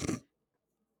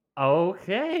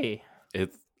 Okay.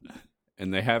 It's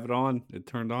and they have it on. It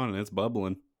turned on and it's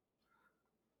bubbling.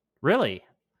 Really?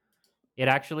 It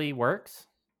actually works?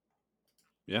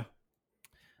 Yeah.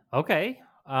 Okay.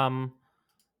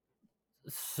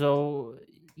 So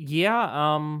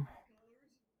yeah,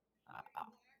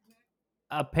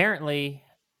 apparently,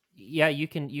 yeah, you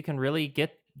can really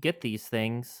get these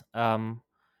things.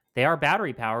 They are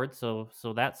battery powered, so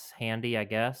that's handy, I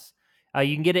guess.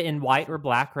 You can get it in white or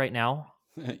black right now.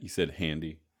 You said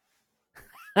handy.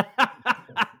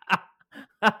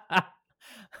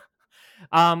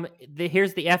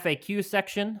 Here's the FAQ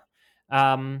section.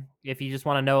 If you just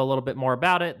want to know a little bit more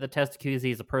about it, the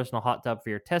Testacuzzi is a personal hot tub for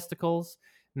your testicles.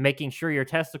 Making sure your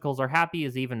testicles are happy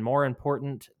is even more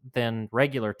important than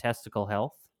regular testicle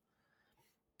health.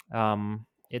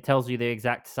 It tells you the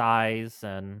exact size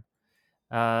and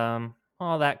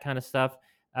all that kind of stuff.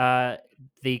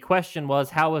 The question was,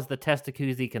 how was the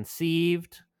Testacuzzi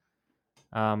conceived?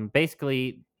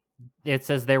 Basically, it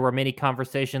says there were many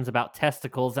conversations about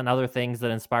testicles and other things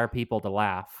that inspire people to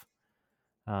laugh.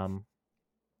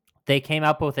 They came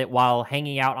up with it while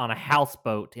hanging out on a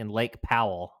houseboat in Lake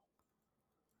Powell.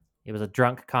 It was a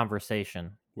drunk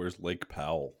conversation. Where's Lake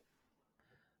Powell?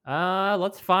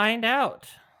 Let's find out.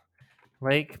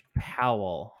 Lake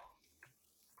Powell.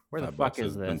 Where the fuck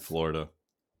is this? In Florida.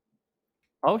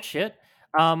 Oh shit.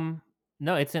 No,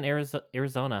 it's in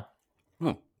Arizona.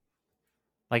 Oh.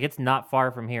 Like, it's not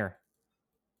far from here.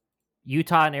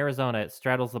 Utah and Arizona. It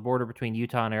straddles the border between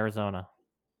Utah and Arizona.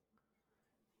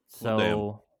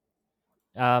 So,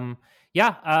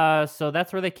 yeah. So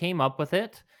that's where they came up with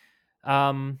it.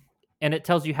 And it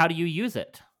tells you how do you use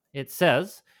it. It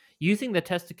says, using the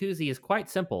Testacuzzi is quite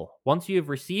simple. Once you have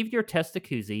received your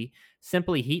Testacuzzi,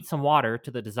 simply heat some water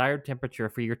to the desired temperature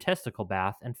for your testicle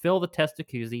bath and fill the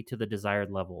Testacuzzi to the desired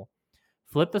level.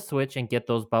 Flip the switch and get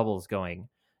those bubbles going.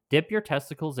 Dip your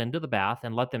testicles into the bath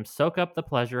and let them soak up the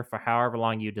pleasure for however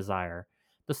long you desire.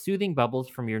 The soothing bubbles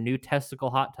from your new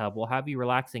testicle hot tub will have you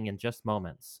relaxing in just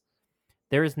moments.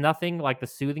 There is nothing like the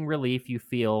soothing relief you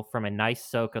feel from a nice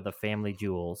soak of the family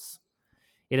jewels.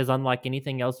 It is unlike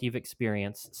anything else you've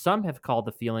experienced. Some have called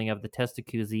the feeling of the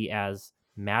Testacuzzi as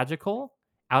magical,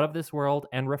 out of this world,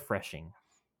 and refreshing.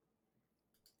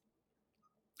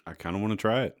 I kind of want to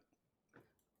try it.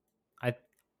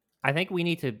 I think we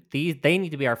need to. They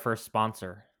need to be our first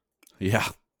sponsor. Yeah.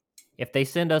 If they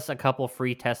send us a couple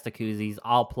free Testacuzzis,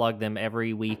 I'll plug them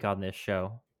every week on this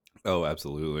show. Oh,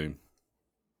 absolutely.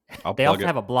 They also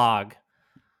have a blog.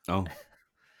 Oh.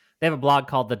 They have a blog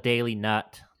called The Daily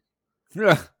Nut.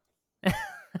 Nice.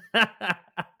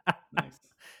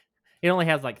 It only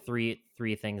has like three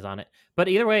things on it. But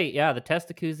either way, yeah, the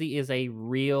Testacuzzi is a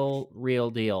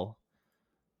real deal.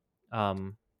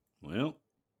 Well.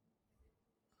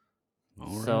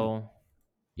 So,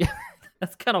 yeah,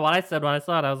 that's kind of what I said when I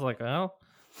saw it. I was like, oh,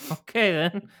 okay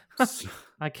then.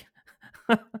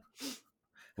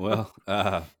 Well,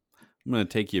 I'm going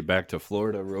to take you back to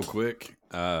Florida real quick.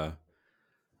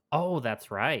 Oh, that's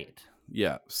right.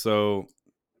 Yeah, so...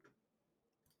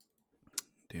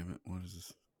 Damn it, what is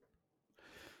this?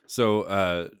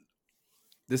 So,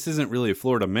 this isn't really a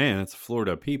Florida man, it's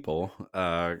Florida people.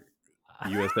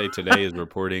 USA Today is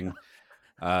reporting...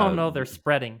 oh no, they're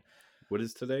spreading. What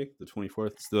is today? The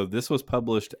 24th. So this was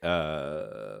published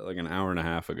like an hour and a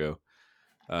half ago.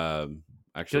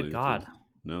 Actually, good God.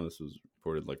 This was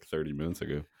reported like 30 minutes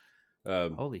ago.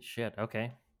 Holy shit.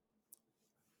 Okay.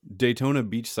 Daytona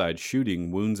beachside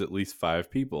shooting wounds at least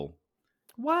 5 people.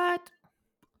 What?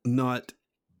 Not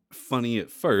funny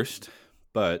at first,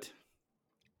 but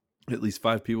at least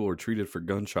 5 people were treated for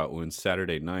gunshot wounds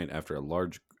Saturday night after a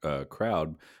large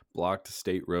crowd blocked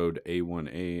State Road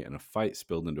A1A and a fight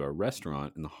spilled into a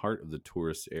restaurant in the heart of the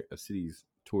city's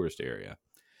tourist area.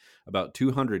 About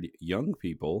 200 young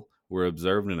people were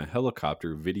observed in a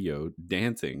helicopter video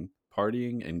dancing,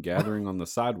 partying, and gathering on the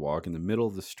sidewalk in the middle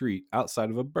of the street outside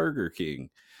of a Burger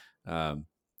King.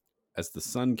 As the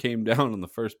sun came down on the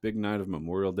first big night of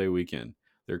Memorial Day weekend,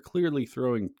 they're clearly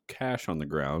throwing cash on the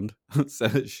ground,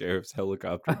 said a sheriff's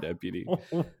helicopter deputy.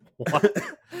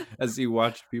 As he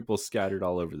watched people scattered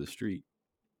all over the street.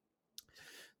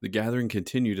 The gathering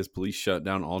continued as police shut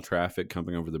down all traffic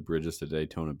coming over the bridges to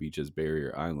Daytona Beach's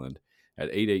Barrier Island.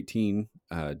 At 8:18,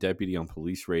 a deputy on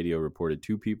police radio reported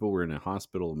 2 people were in a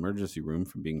hospital emergency room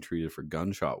from being treated for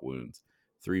gunshot wounds.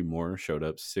 3 more showed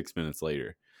up 6 minutes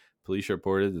later. Police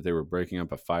reported that they were breaking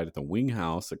up a fight at the Wing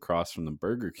House across from the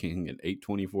Burger King at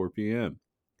 8:24 p.m.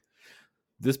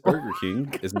 This Burger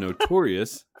King is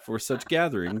notorious for such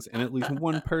gatherings, and at least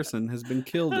one person has been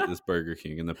killed at this Burger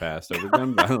King in the past over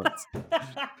gun violence.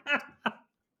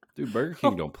 Dude, Burger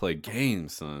King don't play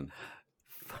games, son.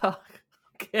 Fuck.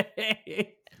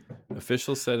 Okay.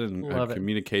 Officials said in Love it.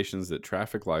 communications that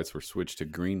traffic lights were switched to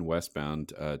green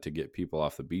westbound to get people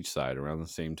off the beachside. Around the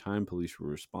same time, police were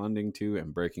responding to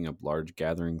and breaking up large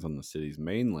gatherings on the city's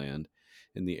mainland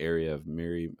in the area of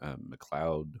Mary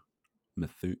McLeod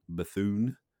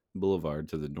Bethune Boulevard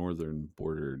to the northern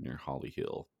border near Holly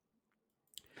Hill.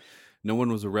 No one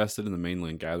was arrested in the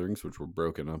mainland gatherings, which were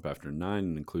broken up after 9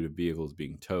 and included vehicles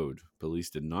being towed. Police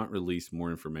did not release more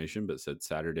information, but said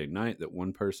Saturday night that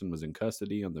one person was in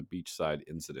custody on the beachside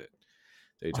incident.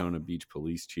 Daytona Beach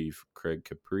Police Chief Craig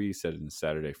Capri said in a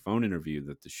Saturday phone interview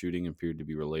that the shooting appeared to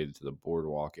be related to the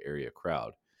boardwalk area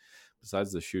crowd.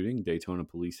 Besides the shooting, Daytona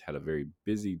police had a very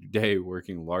busy day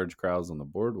working large crowds on the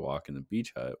boardwalk and the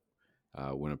beach hut.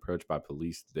 When approached by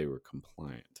police, they were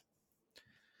compliant.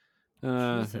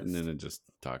 And then it just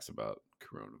talks about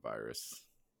coronavirus.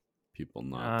 People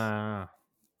not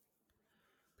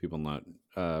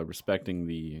respecting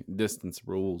the distance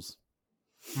rules.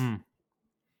 Kind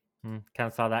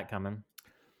of saw that coming.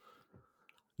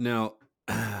 Now,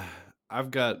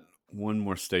 I've got one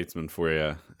more statesman for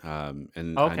you.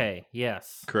 And okay,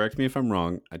 yes. Correct me if I'm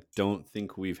wrong. I don't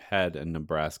think we've had a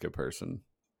Nebraska person.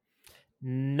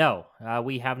 No,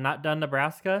 we have not done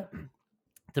Nebraska.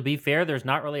 To be fair, there's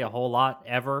not really a whole lot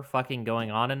ever fucking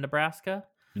going on in Nebraska.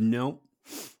 No.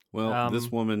 Well, this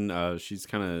woman, she's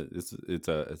kind of it's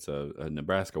a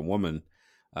Nebraska woman.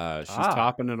 She's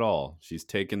topping it all. She's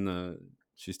taking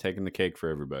the cake for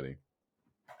everybody.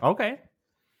 Okay.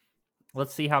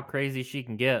 Let's see how crazy she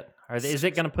can get. Is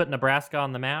it going to put Nebraska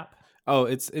on the map? Oh,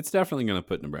 it's definitely going to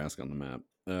put Nebraska on the map.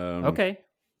 Okay.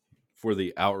 For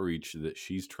the outreach that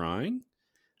she's trying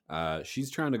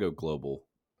to go global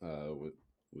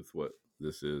with what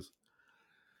this is.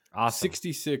 Awesome.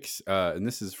 66, and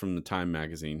this is from the Time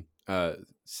magazine.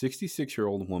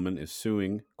 66-year-old woman is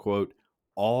suing, quote,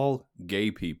 all gay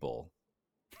people.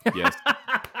 Yes,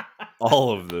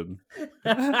 all of them.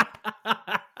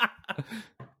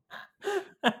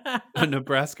 A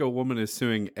Nebraska woman is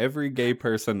suing every gay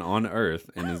person on earth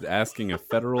and is asking a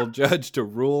federal judge to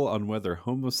rule on whether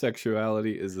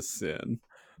homosexuality is a sin.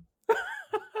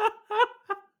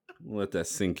 Let that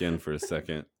sink in for a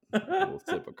second. A little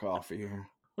sip of coffee here.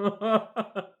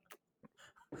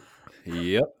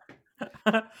 Yep.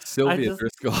 Sylvia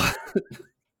Driscoll.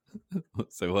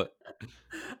 Say what?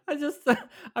 I'm just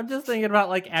thinking about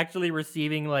like actually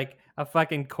receiving like a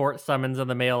fucking court summons in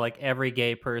the mail, like every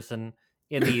gay person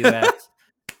in the U.S.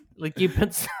 Like you've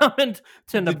been summoned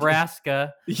to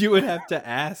Nebraska. You would have to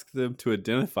ask them to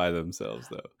identify themselves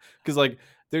though, because like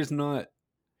there's not.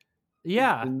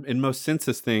 Yeah. In most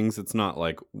census things, it's not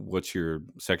like what's your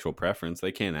sexual preference.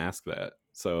 They can't ask that.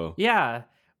 So yeah.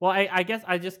 Well, I guess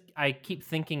I keep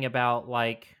thinking about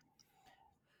like,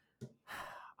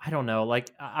 I don't know.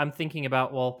 Like I'm thinking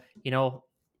about, well,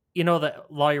 the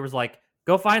lawyer was like,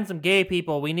 go find some gay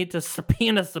people. We need to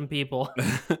subpoena some people.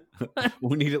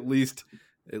 We need at least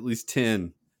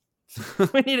 10.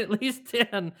 We need at least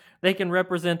 10. They can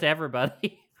represent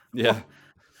everybody. Yeah.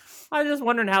 Well, I'm just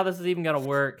wondering how this is even going to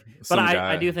work. But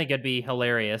I do think it'd be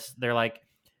hilarious. They're like,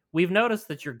 we've noticed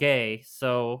that you're gay,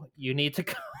 so you need to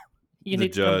come,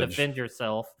 come defend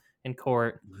yourself in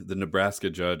court. The Nebraska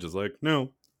judge is like,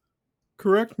 no,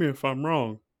 correct me if I'm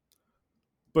wrong,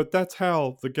 but that's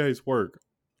how the gays work.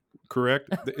 Correct?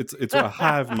 It's a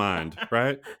hive mind,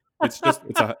 right?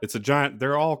 It's a giant.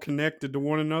 They're all connected to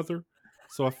one another.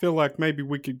 So I feel like maybe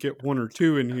we could get one or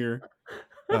two in here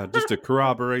just to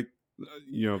corroborate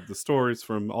the stories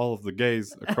from all of the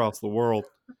gays across the world.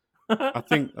 I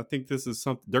think this is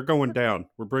something. They're going down.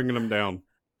 We're bringing them down.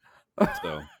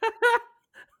 So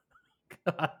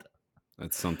God.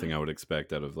 That's something I would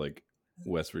expect out of like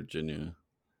West Virginia.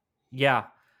 Yeah.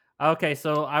 Okay,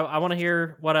 so I want to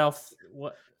hear what else.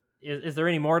 What is there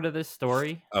any more to this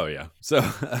story? Oh yeah. So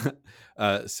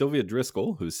Sylvia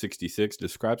Driscoll, who's 66,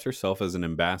 describes herself as an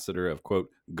ambassador of, quote,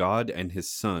 God and his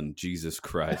son, Jesus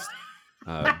Christ.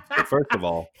 First of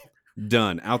all,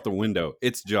 done, out the window.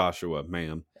 It's Joshua,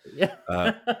 ma'am.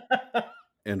 Yeah.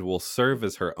 And will serve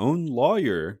as her own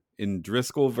lawyer in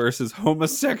Driscoll versus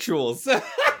homosexuals.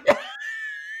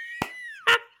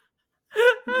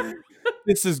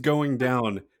 This is going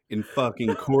down in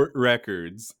fucking court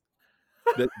records.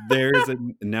 That there's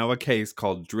now a case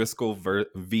called Driscoll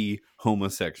v.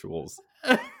 homosexuals.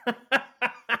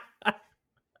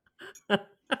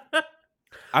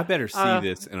 I better see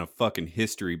this in a fucking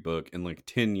history book in like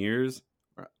 10 years.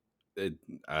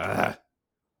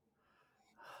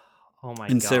 Oh my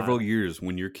in several God. years,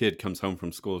 when your kid comes home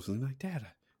from school, and like, Dad,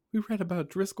 we read about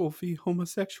Driscoll v.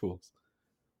 homosexuals.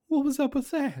 What was up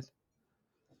with that?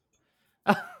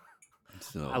 I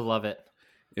So, love it.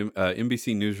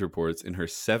 NBC News reports in her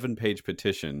 7-page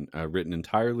petition, written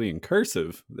entirely in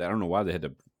cursive. I don't know why they had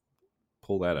to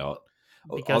pull that out.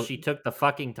 Because she took the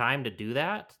fucking time to do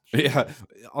that? Yeah. Jesus.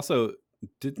 Also,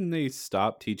 didn't they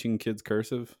stop teaching kids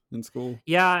cursive in school?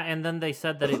 Yeah, and then they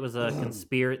said that it was a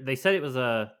They said it was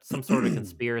some sort of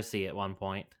conspiracy at one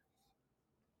point.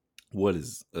 What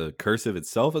is cursive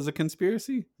itself as a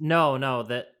conspiracy? No,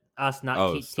 that us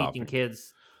not teaching Stopping.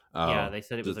 kids. Yeah, Oh, they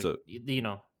said it was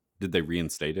did they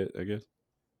reinstate it, I guess?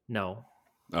 No.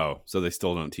 Oh, so they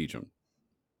still don't teach them.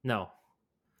 No.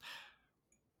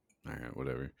 All right,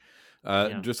 whatever.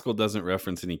 Yeah. Driscoll doesn't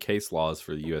reference any case laws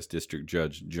for the U.S. District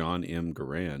Judge John M.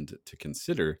 Garand to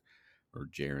consider, or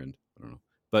Gerand, I don't know.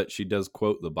 But she does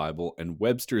quote the Bible and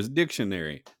Webster's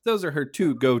Dictionary. Those are her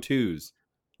two go-tos.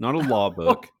 Not a law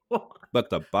book, but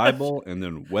the Bible and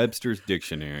then Webster's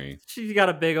Dictionary. She's got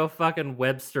a big old fucking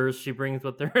Webster's she brings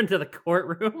with her into the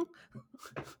courtroom.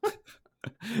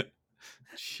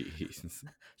 Jeez.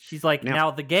 She's like,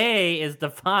 now the gay is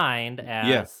defined as...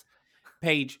 Yeah.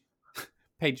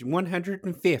 Page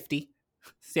 150,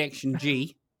 section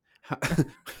G.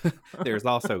 There's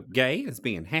also gay as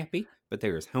being happy, but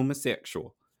there is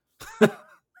homosexual.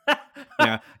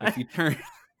 Now,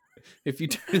 if you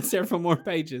turn several more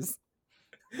pages,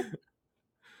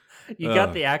 you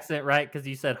got the accent right because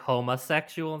you said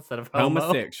homosexual instead of homo.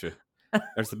 Homosexual.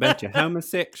 There's a bunch of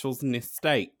homosexuals in this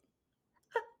state.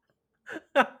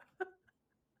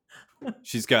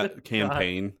 She's got a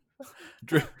campaign.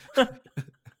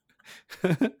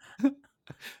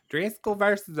 Driscoll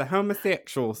versus the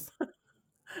homosexuals.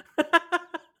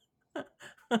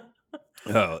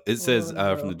 It says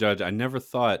from the judge, I never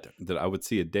thought that I would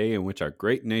see a day in which our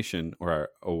great nation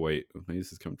maybe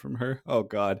this is coming from her. Oh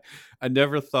God. I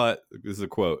never thought, this is a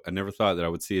quote, I never thought that I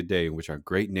would see a day in which our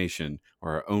great nation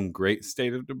or our own great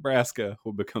state of Nebraska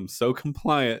will become so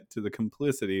compliant to the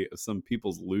complicity of some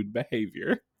people's lewd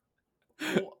behavior.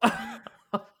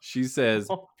 She says,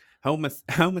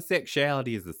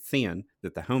 homosexuality is a sin,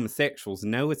 that the homosexuals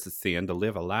know it's a sin to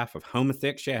live a life of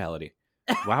homosexuality.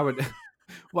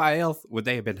 Why else would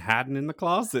they have been hiding in the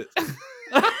closet?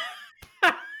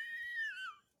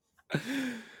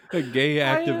 A gay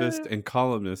activist and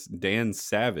columnist, Dan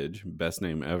Savage, best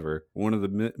name ever, one of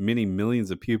the many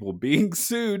millions of people being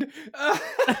sued.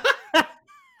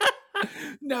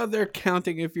 Now they're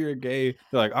counting if you're gay.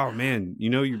 They're like, oh man, you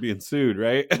know you're being sued,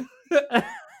 right?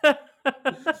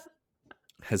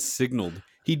 Has signaled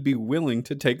he'd be willing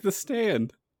to take the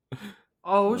stand.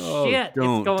 Oh shit, it's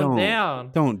going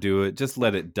down. Don't do it. Just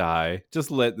let it die. Just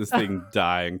let this thing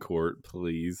die in court,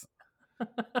 please.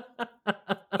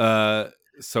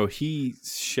 So he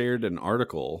shared an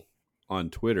article on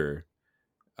Twitter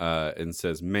and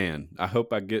says, man, I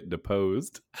hope I get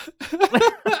deposed.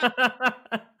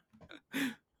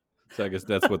 So I guess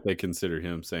that's what they consider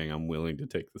him saying, I'm willing to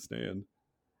take the stand.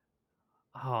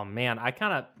 Oh man, I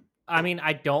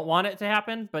don't want it to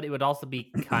happen, but it would also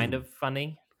be kind of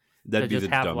funny. That'd be just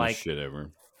the have dumbest shit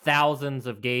ever. Thousands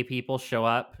of gay people show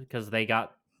up because they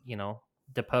got,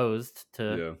 deposed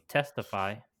to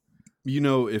testify.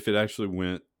 If it actually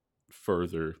went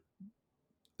further,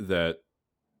 that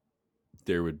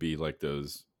there would be like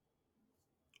those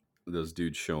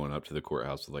dudes showing up to the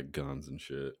courthouse with like guns and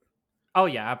shit. Oh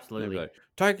yeah, absolutely. Like,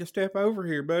 take a step over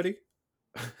here, buddy.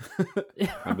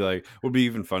 I'd be like, would be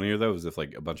even funnier though is if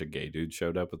like a bunch of gay dudes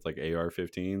showed up with like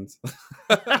AR-15s.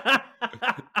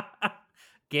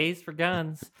 Gays for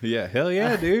guns. Yeah, hell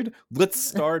yeah, dude. Let's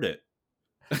start it.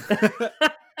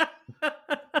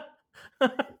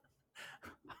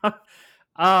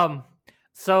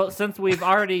 So since we've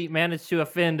already managed to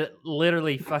offend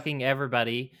literally fucking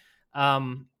everybody,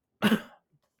 I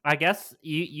guess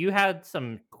you had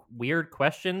some weird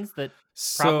questions that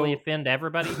probably offend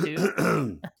everybody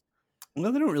too.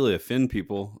 Well, they don't really offend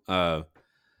people. I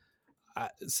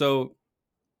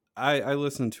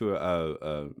listen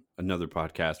to another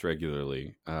podcast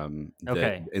regularly.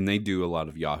 Okay. And they do a lot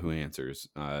of Yahoo Answers.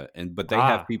 But they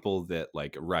have people that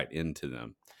like write into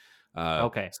them.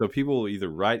 Okay. So people will either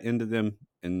write into them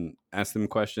and ask them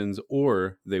questions,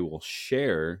 or they will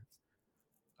share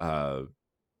Yahoo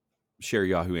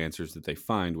Answers that they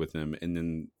find with them, and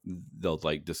then they'll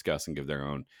like discuss and give their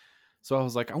own. So I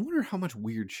was like, I wonder how much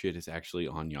weird shit is actually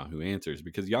on Yahoo Answers,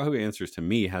 because Yahoo Answers to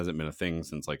me hasn't been a thing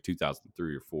since like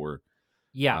 2003 or 4.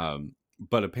 Yeah.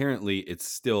 But apparently it's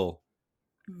still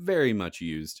very much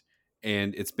used,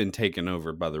 and it's been taken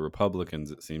over by the Republicans,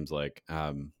 it seems like,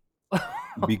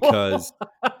 because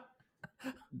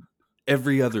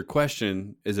every other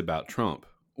question is about Trump,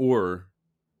 or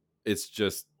it's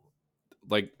just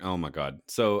like, oh my God.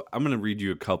 So I'm going to read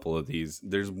you a couple of these.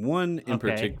 There's one in Okay.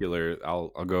 particular I'll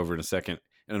go over in a second.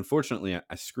 And unfortunately,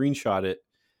 I screenshot it,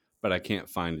 but I can't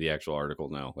find the actual article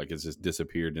now. Like, it's just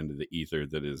disappeared into the ether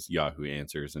that is Yahoo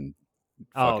Answers and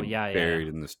Oh, fucking yeah, yeah. buried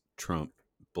in this Trump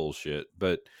bullshit.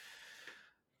 But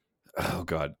oh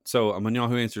God. So I'm on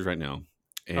Yahoo Answers right now.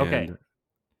 Okay. And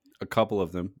a couple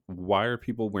of them. Why are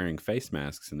people wearing face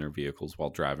masks in their vehicles while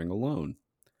driving alone?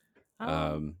 Um,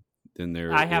 Um, then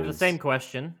there I have the same is,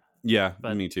 question, yeah,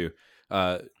 but me too.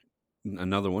 Uh,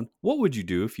 Another one. What would you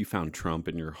do if you found Trump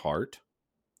in your heart?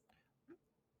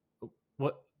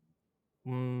 what?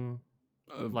 Mm,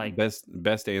 like,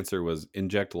 Best answer was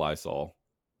inject Lysol.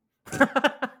 okay.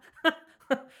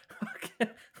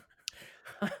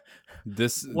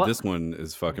 What? This one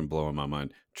is fucking blowing my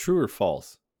mind. True or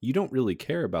false? You don't really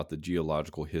care about the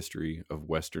geological history of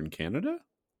Western Canada?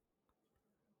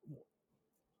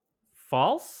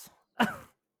 False?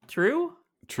 True?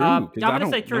 True, I'm because I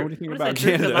gonna say don't know true. anything I'm gonna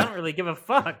say about true because I Canada. don't really give a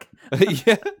fuck.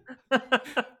 Yeah,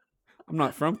 I'm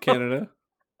not from Canada.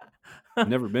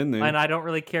 Never been there. And I don't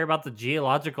really care about the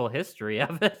geological history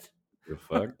of it. The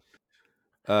fuck?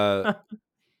 Uh,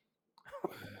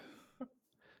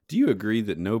 do you agree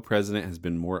that no president has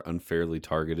been more unfairly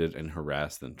targeted and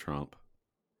harassed than Trump?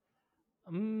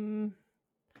 Mm,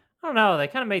 I don't know.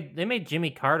 They made Jimmy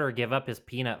Carter give up his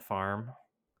peanut farm.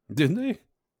 Didn't they?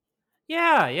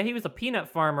 Yeah, yeah, he was a peanut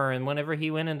farmer, and whenever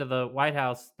he went into the White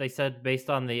House, they said based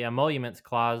on the emoluments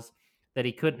clause that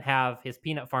he couldn't have his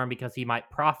peanut farm because he might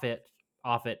profit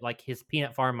off it. Like his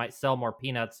peanut farm might sell more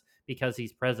peanuts because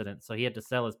he's president, so he had to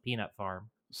sell his peanut farm.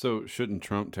 So shouldn't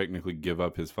Trump technically give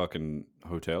up his fucking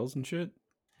hotels and shit?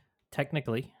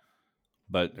 Technically,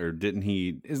 But or didn't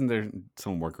he? Isn't there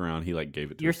some workaround? He like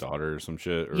gave it to you're his daughter or some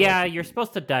shit, or like yeah, you're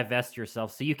supposed to divest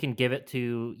yourself, so you can give it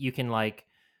to you can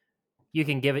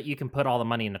give it you can put all the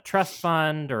money in a trust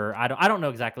fund, or I don't know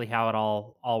exactly how it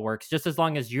all works. Just as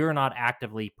long as you're not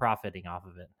actively profiting off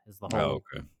of it is the oh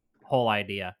okay, whole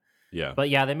idea. yeah. But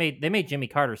yeah, they made Jimmy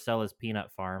Carter sell his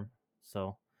peanut farm.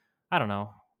 So I don't know.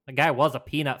 The guy was a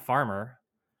peanut farmer.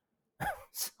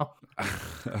 So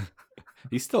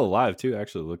He's still alive too.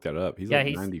 Actually, looked that up. He's yeah,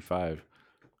 like 95.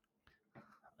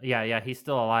 yeah, he's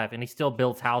still alive and he still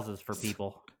builds houses for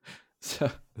people.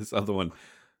 So this other one.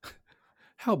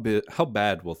 How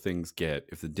bad will things get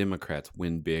if the Democrats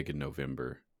win big in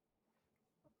November?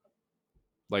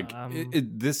 Like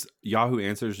this Yahoo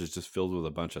Answers is just filled with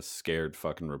a bunch of scared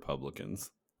fucking Republicans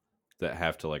that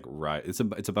have to like write. It's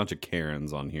a bunch of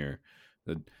Karens on here.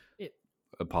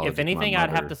 Apologies If to my anything, I'd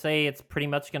have mother. to say it's pretty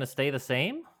much going to stay the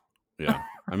same. Yeah.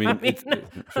 I I mean, mean, it's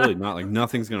really not like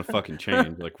nothing's gonna fucking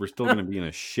change. Like we're still gonna be in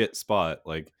a shit spot.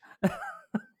 Like,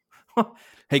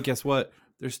 hey, guess what?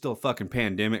 There's still a fucking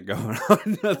pandemic going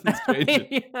on. Nothing's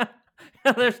changing.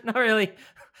 yeah, there's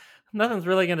nothing's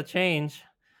really going to change.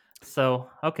 So,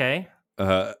 okay.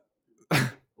 Uh,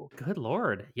 Well, good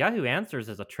lord. Yahoo Answers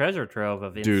is a treasure trove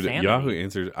of dude, insanity. Yahoo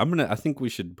Answers. I think we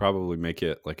should probably make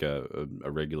it like a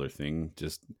regular thing.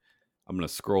 Just I'm gonna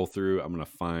scroll through. I'm gonna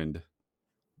find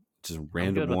just a I'm good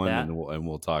random with one, that. and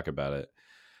we'll talk about it.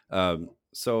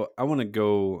 So I want to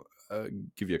go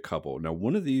give you a couple. Now,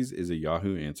 one of these is a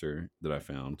Yahoo answer that I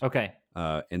found, Okay.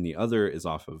 and the other is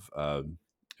off of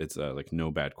it's like no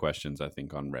bad questions, I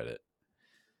think, on Reddit.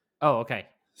 Oh, okay.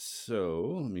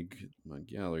 So let me get my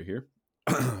gallery here.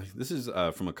 This is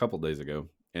from a couple days ago,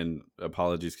 and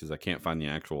apologies because I can't find the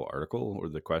actual article or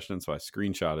the question, so I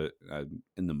screenshot it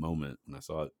in the moment when I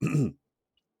saw it.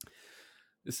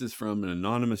 This is from an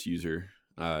anonymous user,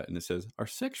 and it says, "Are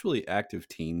sexually active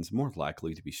teens more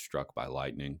likely to be struck by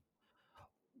lightning?"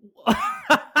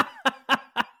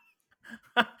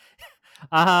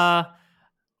 uh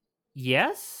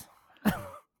yes.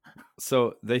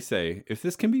 So they say, if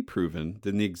this can be proven,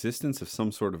 then the existence of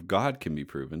some sort of God can be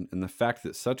proven, and the fact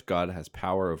that such God has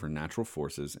power over natural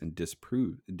forces and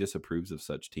disapproves of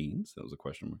such teens, that was a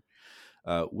question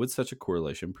mark, would such a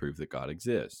correlation prove that God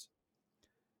exists?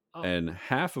 Oh, And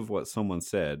half of what someone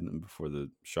said before the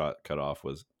shot cut off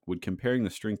was, would comparing the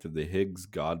strength of the Higgs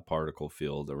God particle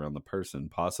field around the person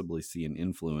possibly see an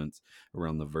influence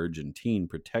around the virgin teen,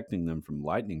 protecting them from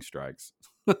lightning strikes?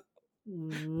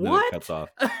 And then it cuts what?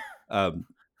 off.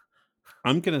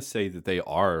 I'm going to say that they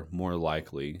are more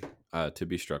likely to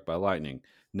be struck by lightning.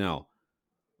 Now,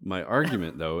 my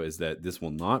argument, though, is that this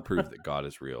will not prove that God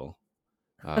is real,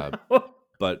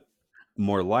 but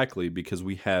more likely because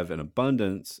we have an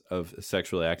abundance of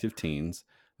sexually active teens,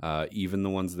 even the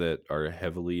ones that are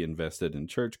heavily invested in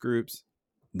church groups,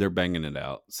 they're banging it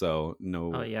out. So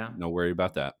no Oh yeah. worry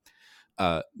about that.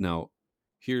 Now,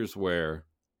 here's where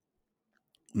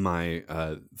my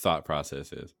thought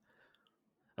process is.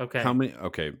 Okay. How many?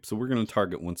 Okay, so we're going to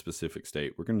target one specific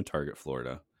state. We're going to target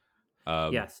Florida.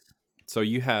 Yes. So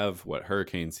you have what,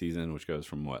 hurricane season, which goes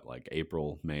from what, like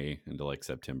April, May into like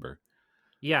September.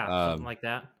 Yeah, something like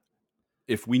that.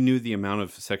 If we knew the amount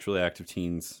of sexually active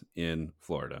teens in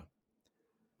Florida,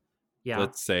 Yeah.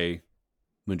 let's say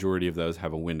majority of those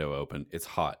have a window open. It's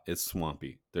hot. It's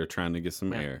swampy. They're trying to get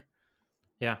some air.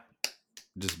 Yeah.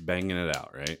 Just banging it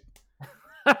out, right?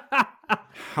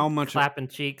 How much clapping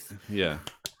cheeks? Yeah.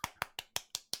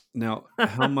 Now,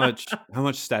 how much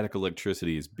static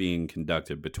electricity is being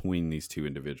conducted between these two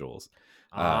individuals?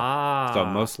 So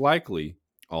most likely,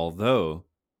 although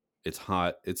it's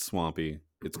hot, it's swampy,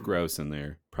 it's gross in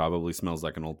there, probably smells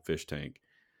like an old fish tank.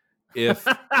 If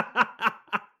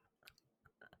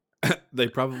they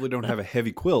probably don't have a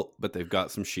heavy quilt, but they've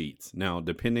got some sheets. Now,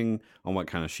 depending on what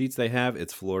kind of sheets they have,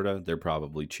 it's Florida. They're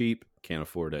probably cheap, can't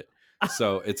afford it.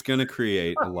 So it's going to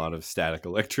create a lot of static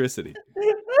electricity.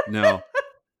 Now,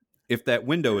 if that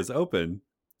window is open,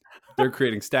 they're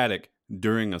creating static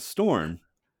during a storm.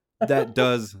 That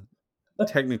does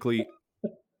technically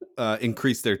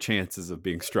increase their chances of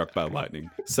being struck by lightning.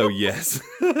 So yes.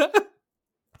 I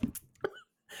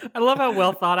love how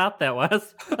well thought out that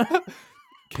was.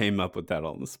 Came up with that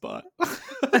on the spot.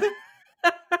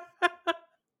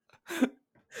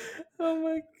 Oh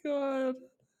my god.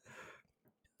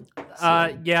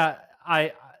 Yeah,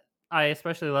 I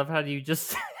especially love how you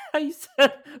just how you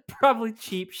said probably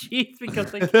cheap sheets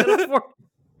because they can't afford.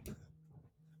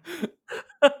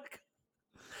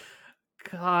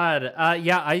 God,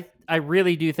 yeah, I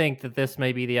really do think that this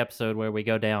may be the episode where we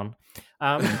go down.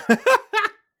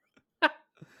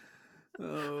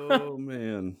 Oh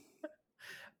man.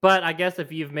 But I guess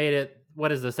if you've made it,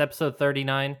 what is this, episode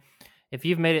 39? If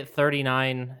you've made it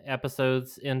 39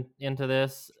 episodes into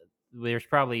this, there's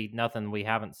probably nothing we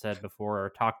haven't said before or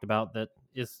talked about that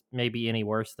is maybe any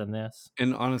worse than this.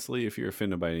 And honestly, if you're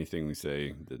offended by anything we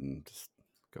say, then just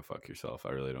go fuck yourself.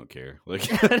 I really don't care. Like,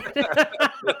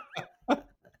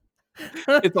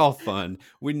 it's all fun.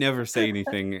 We never say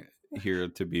anything here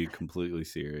to be completely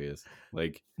serious.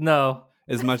 Like, no.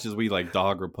 As much as we like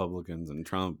dog Republicans and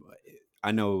Trump,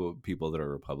 I know people that are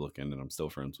Republican and I'm still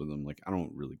friends with them. Like, I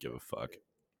don't really give a fuck.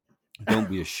 Don't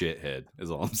be a shithead is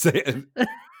all I'm saying.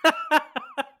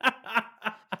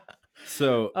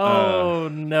 So, oh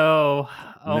no.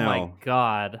 Oh my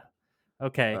god.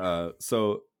 Okay.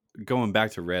 So going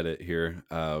back to Reddit here,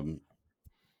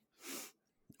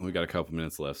 we got a couple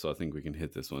minutes left, so I think we can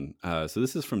hit this one. So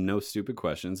this is from No Stupid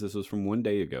Questions. This was from one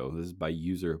day ago. This is by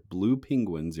user Blue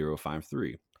Penguin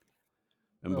 053.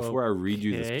 And before I read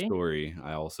you this story,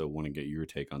 I also want to get your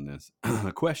take on this.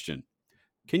 A question.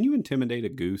 Can you intimidate a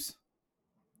goose?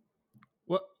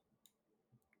 What?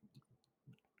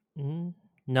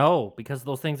 No, because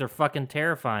those things are fucking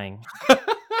terrifying.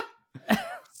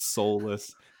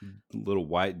 Soulless little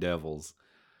white devils.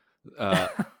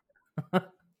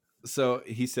 So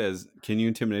he says, can you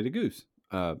intimidate a goose?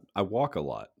 I walk a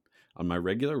lot. On my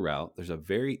regular route, there's a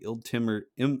very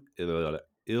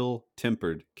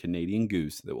ill-tempered Canadian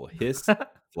goose that will hiss,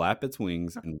 flap its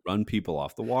wings, and run people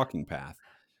off the walking path.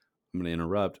 I'm going to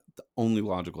interrupt. The only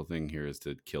logical thing here is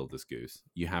to kill this goose.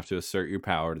 You have to assert your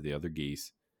power to the other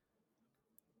geese.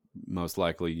 Most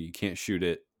likely, you can't shoot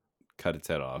it, cut its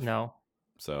head off. No.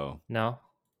 So, no.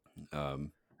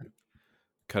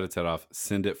 Cut its head off,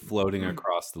 send it floating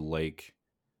across the lake,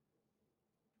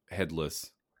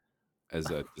 headless, as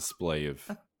a display of,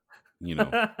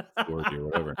 authority or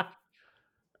whatever.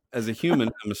 As a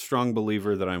human, I'm a strong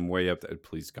believer that I'm way up.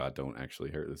 Please, God, don't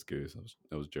actually hurt this goose.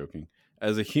 I was joking.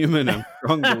 As a human, I'm a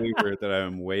strong believer that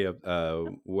I'm way up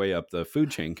the food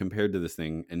chain compared to this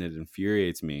thing, and it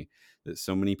infuriates me that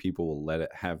so many people will let it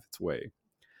have its way.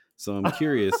 So I'm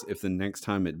curious if the next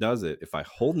time it does it, if I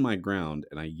hold my ground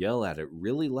and I yell at it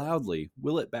really loudly,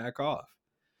 will it back off?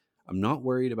 I'm not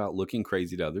worried about looking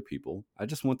crazy to other people. I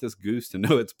just want this goose to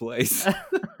know its place.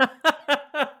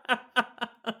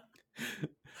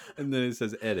 And then it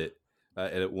says edit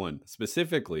 1.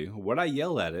 Specifically, what I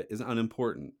yell at it is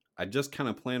unimportant. I just kind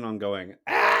of plan on going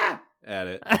at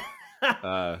it.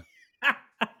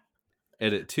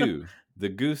 Edit 2. The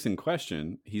goose in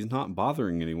question, he's not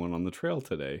bothering anyone on the trail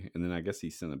today. And then I guess he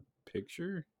sent a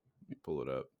picture. Let me pull it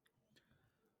up.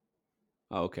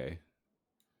 Oh, okay.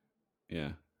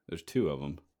 Yeah, there's 2 of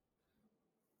them.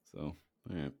 So,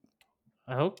 all right.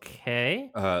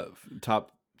 Okay.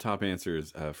 Top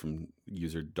answers from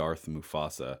user Darth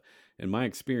Mufasa. In my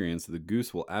experience, the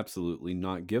goose will absolutely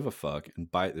not give a fuck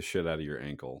and bite the shit out of your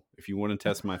ankle. If you want to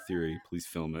test my theory, please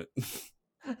film it.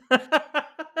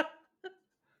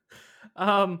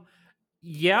 um,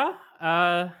 yeah.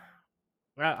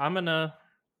 I'm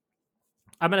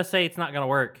gonna say it's not gonna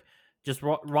work. Just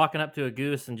rocking up to a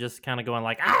goose and just kind of going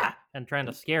like ah and trying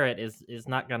to scare it is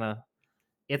not gonna.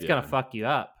 It's gonna Yeah. fuck you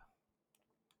up.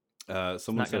 It's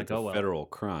Someone not said gonna it's a go well. federal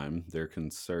crime. They're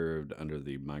conserved under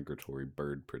the Migratory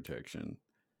Bird Protection.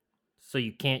 So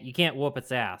you can't whoop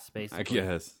its ass, I basically.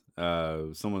 guess.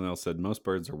 Someone else said most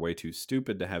birds are way too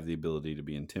stupid to have the ability to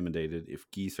be intimidated. If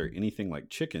geese are anything like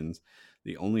chickens,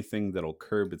 the only thing that'll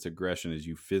curb its aggression is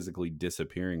you physically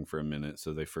disappearing for a minute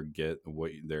so they forget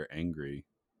what they're angry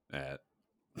at.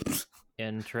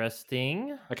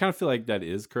 Interesting. I kind of feel like that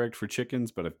is correct for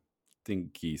chickens, but I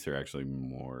think geese are actually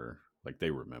more like they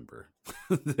remember.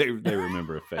 they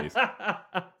remember a face.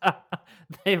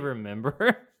 They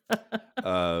remember.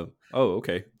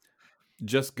 Okay.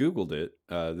 Just Googled it.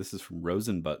 This is from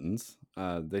Rosen Buttons.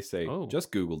 They say, Oh,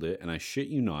 just Googled it, and I shit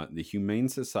you not, the Humane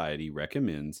Society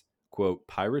recommends, quote,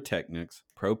 pyrotechnics,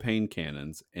 propane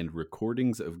cannons, and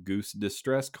recordings of goose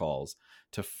distress calls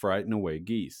to frighten away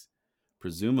geese.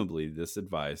 Presumably, this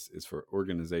advice is for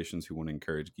organizations who want to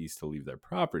encourage geese to leave their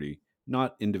property,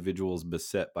 not individuals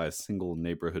beset by a single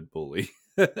neighborhood bully.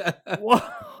 whoa.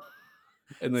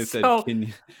 And they said, So,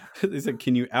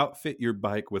 can you outfit your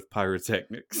bike with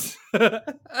pyrotechnics?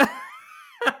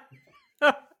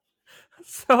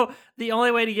 so the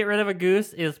only way to get rid of a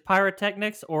goose is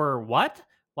pyrotechnics or what?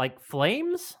 Like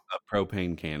flames? A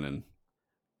propane cannon.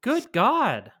 Good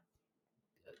God.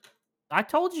 I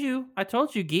told you.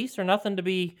 Geese are nothing to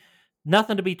be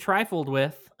trifled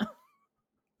with.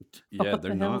 Yeah, What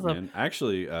they're the hell's not, up? man.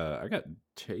 Actually, I got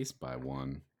chased by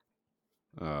one.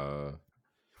 I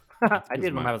It was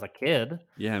did when my I was a kid.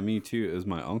 Yeah, me too. It was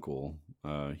my uncle.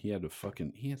 He had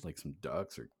like some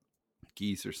ducks or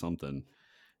geese or something,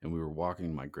 and we were walking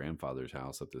to my grandfather's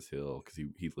house up this hill because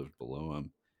he lived below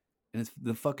him, and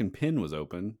the fucking pin was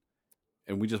open,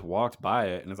 and we just walked by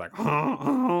it, and it's like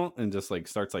and just like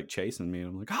starts like chasing me, and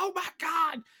I'm like, oh my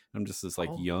god! I'm just this like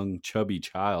Oh. young chubby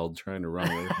child trying to run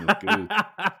away from this goose.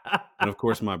 And of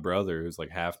course, my brother, who's like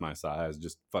half my size,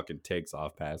 just fucking takes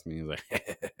off past me. He's like,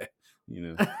 you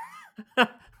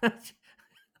know.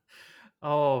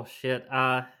 Oh shit.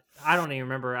 I don't even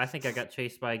remember. I think I got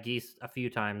chased by geese a few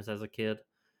times as a kid,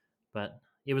 but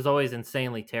it was always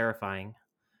insanely terrifying.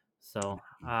 So,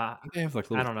 They have like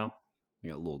I little, don't know.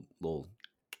 you got little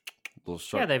Yeah,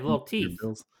 sharp they have little teeth in their teeth.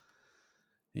 bills.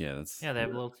 Yeah, that's Yeah, they have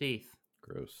little teeth.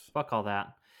 gross. Fuck all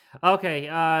that. Okay,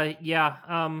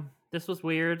 yeah, this was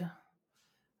weird.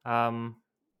 Um,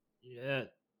 yeah,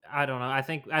 I don't know. I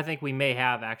think we may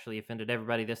have actually offended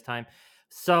everybody this time.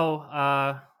 So,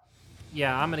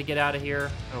 yeah, I'm gonna get out of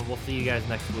here. We'll see you guys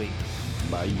next week.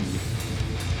 Bye.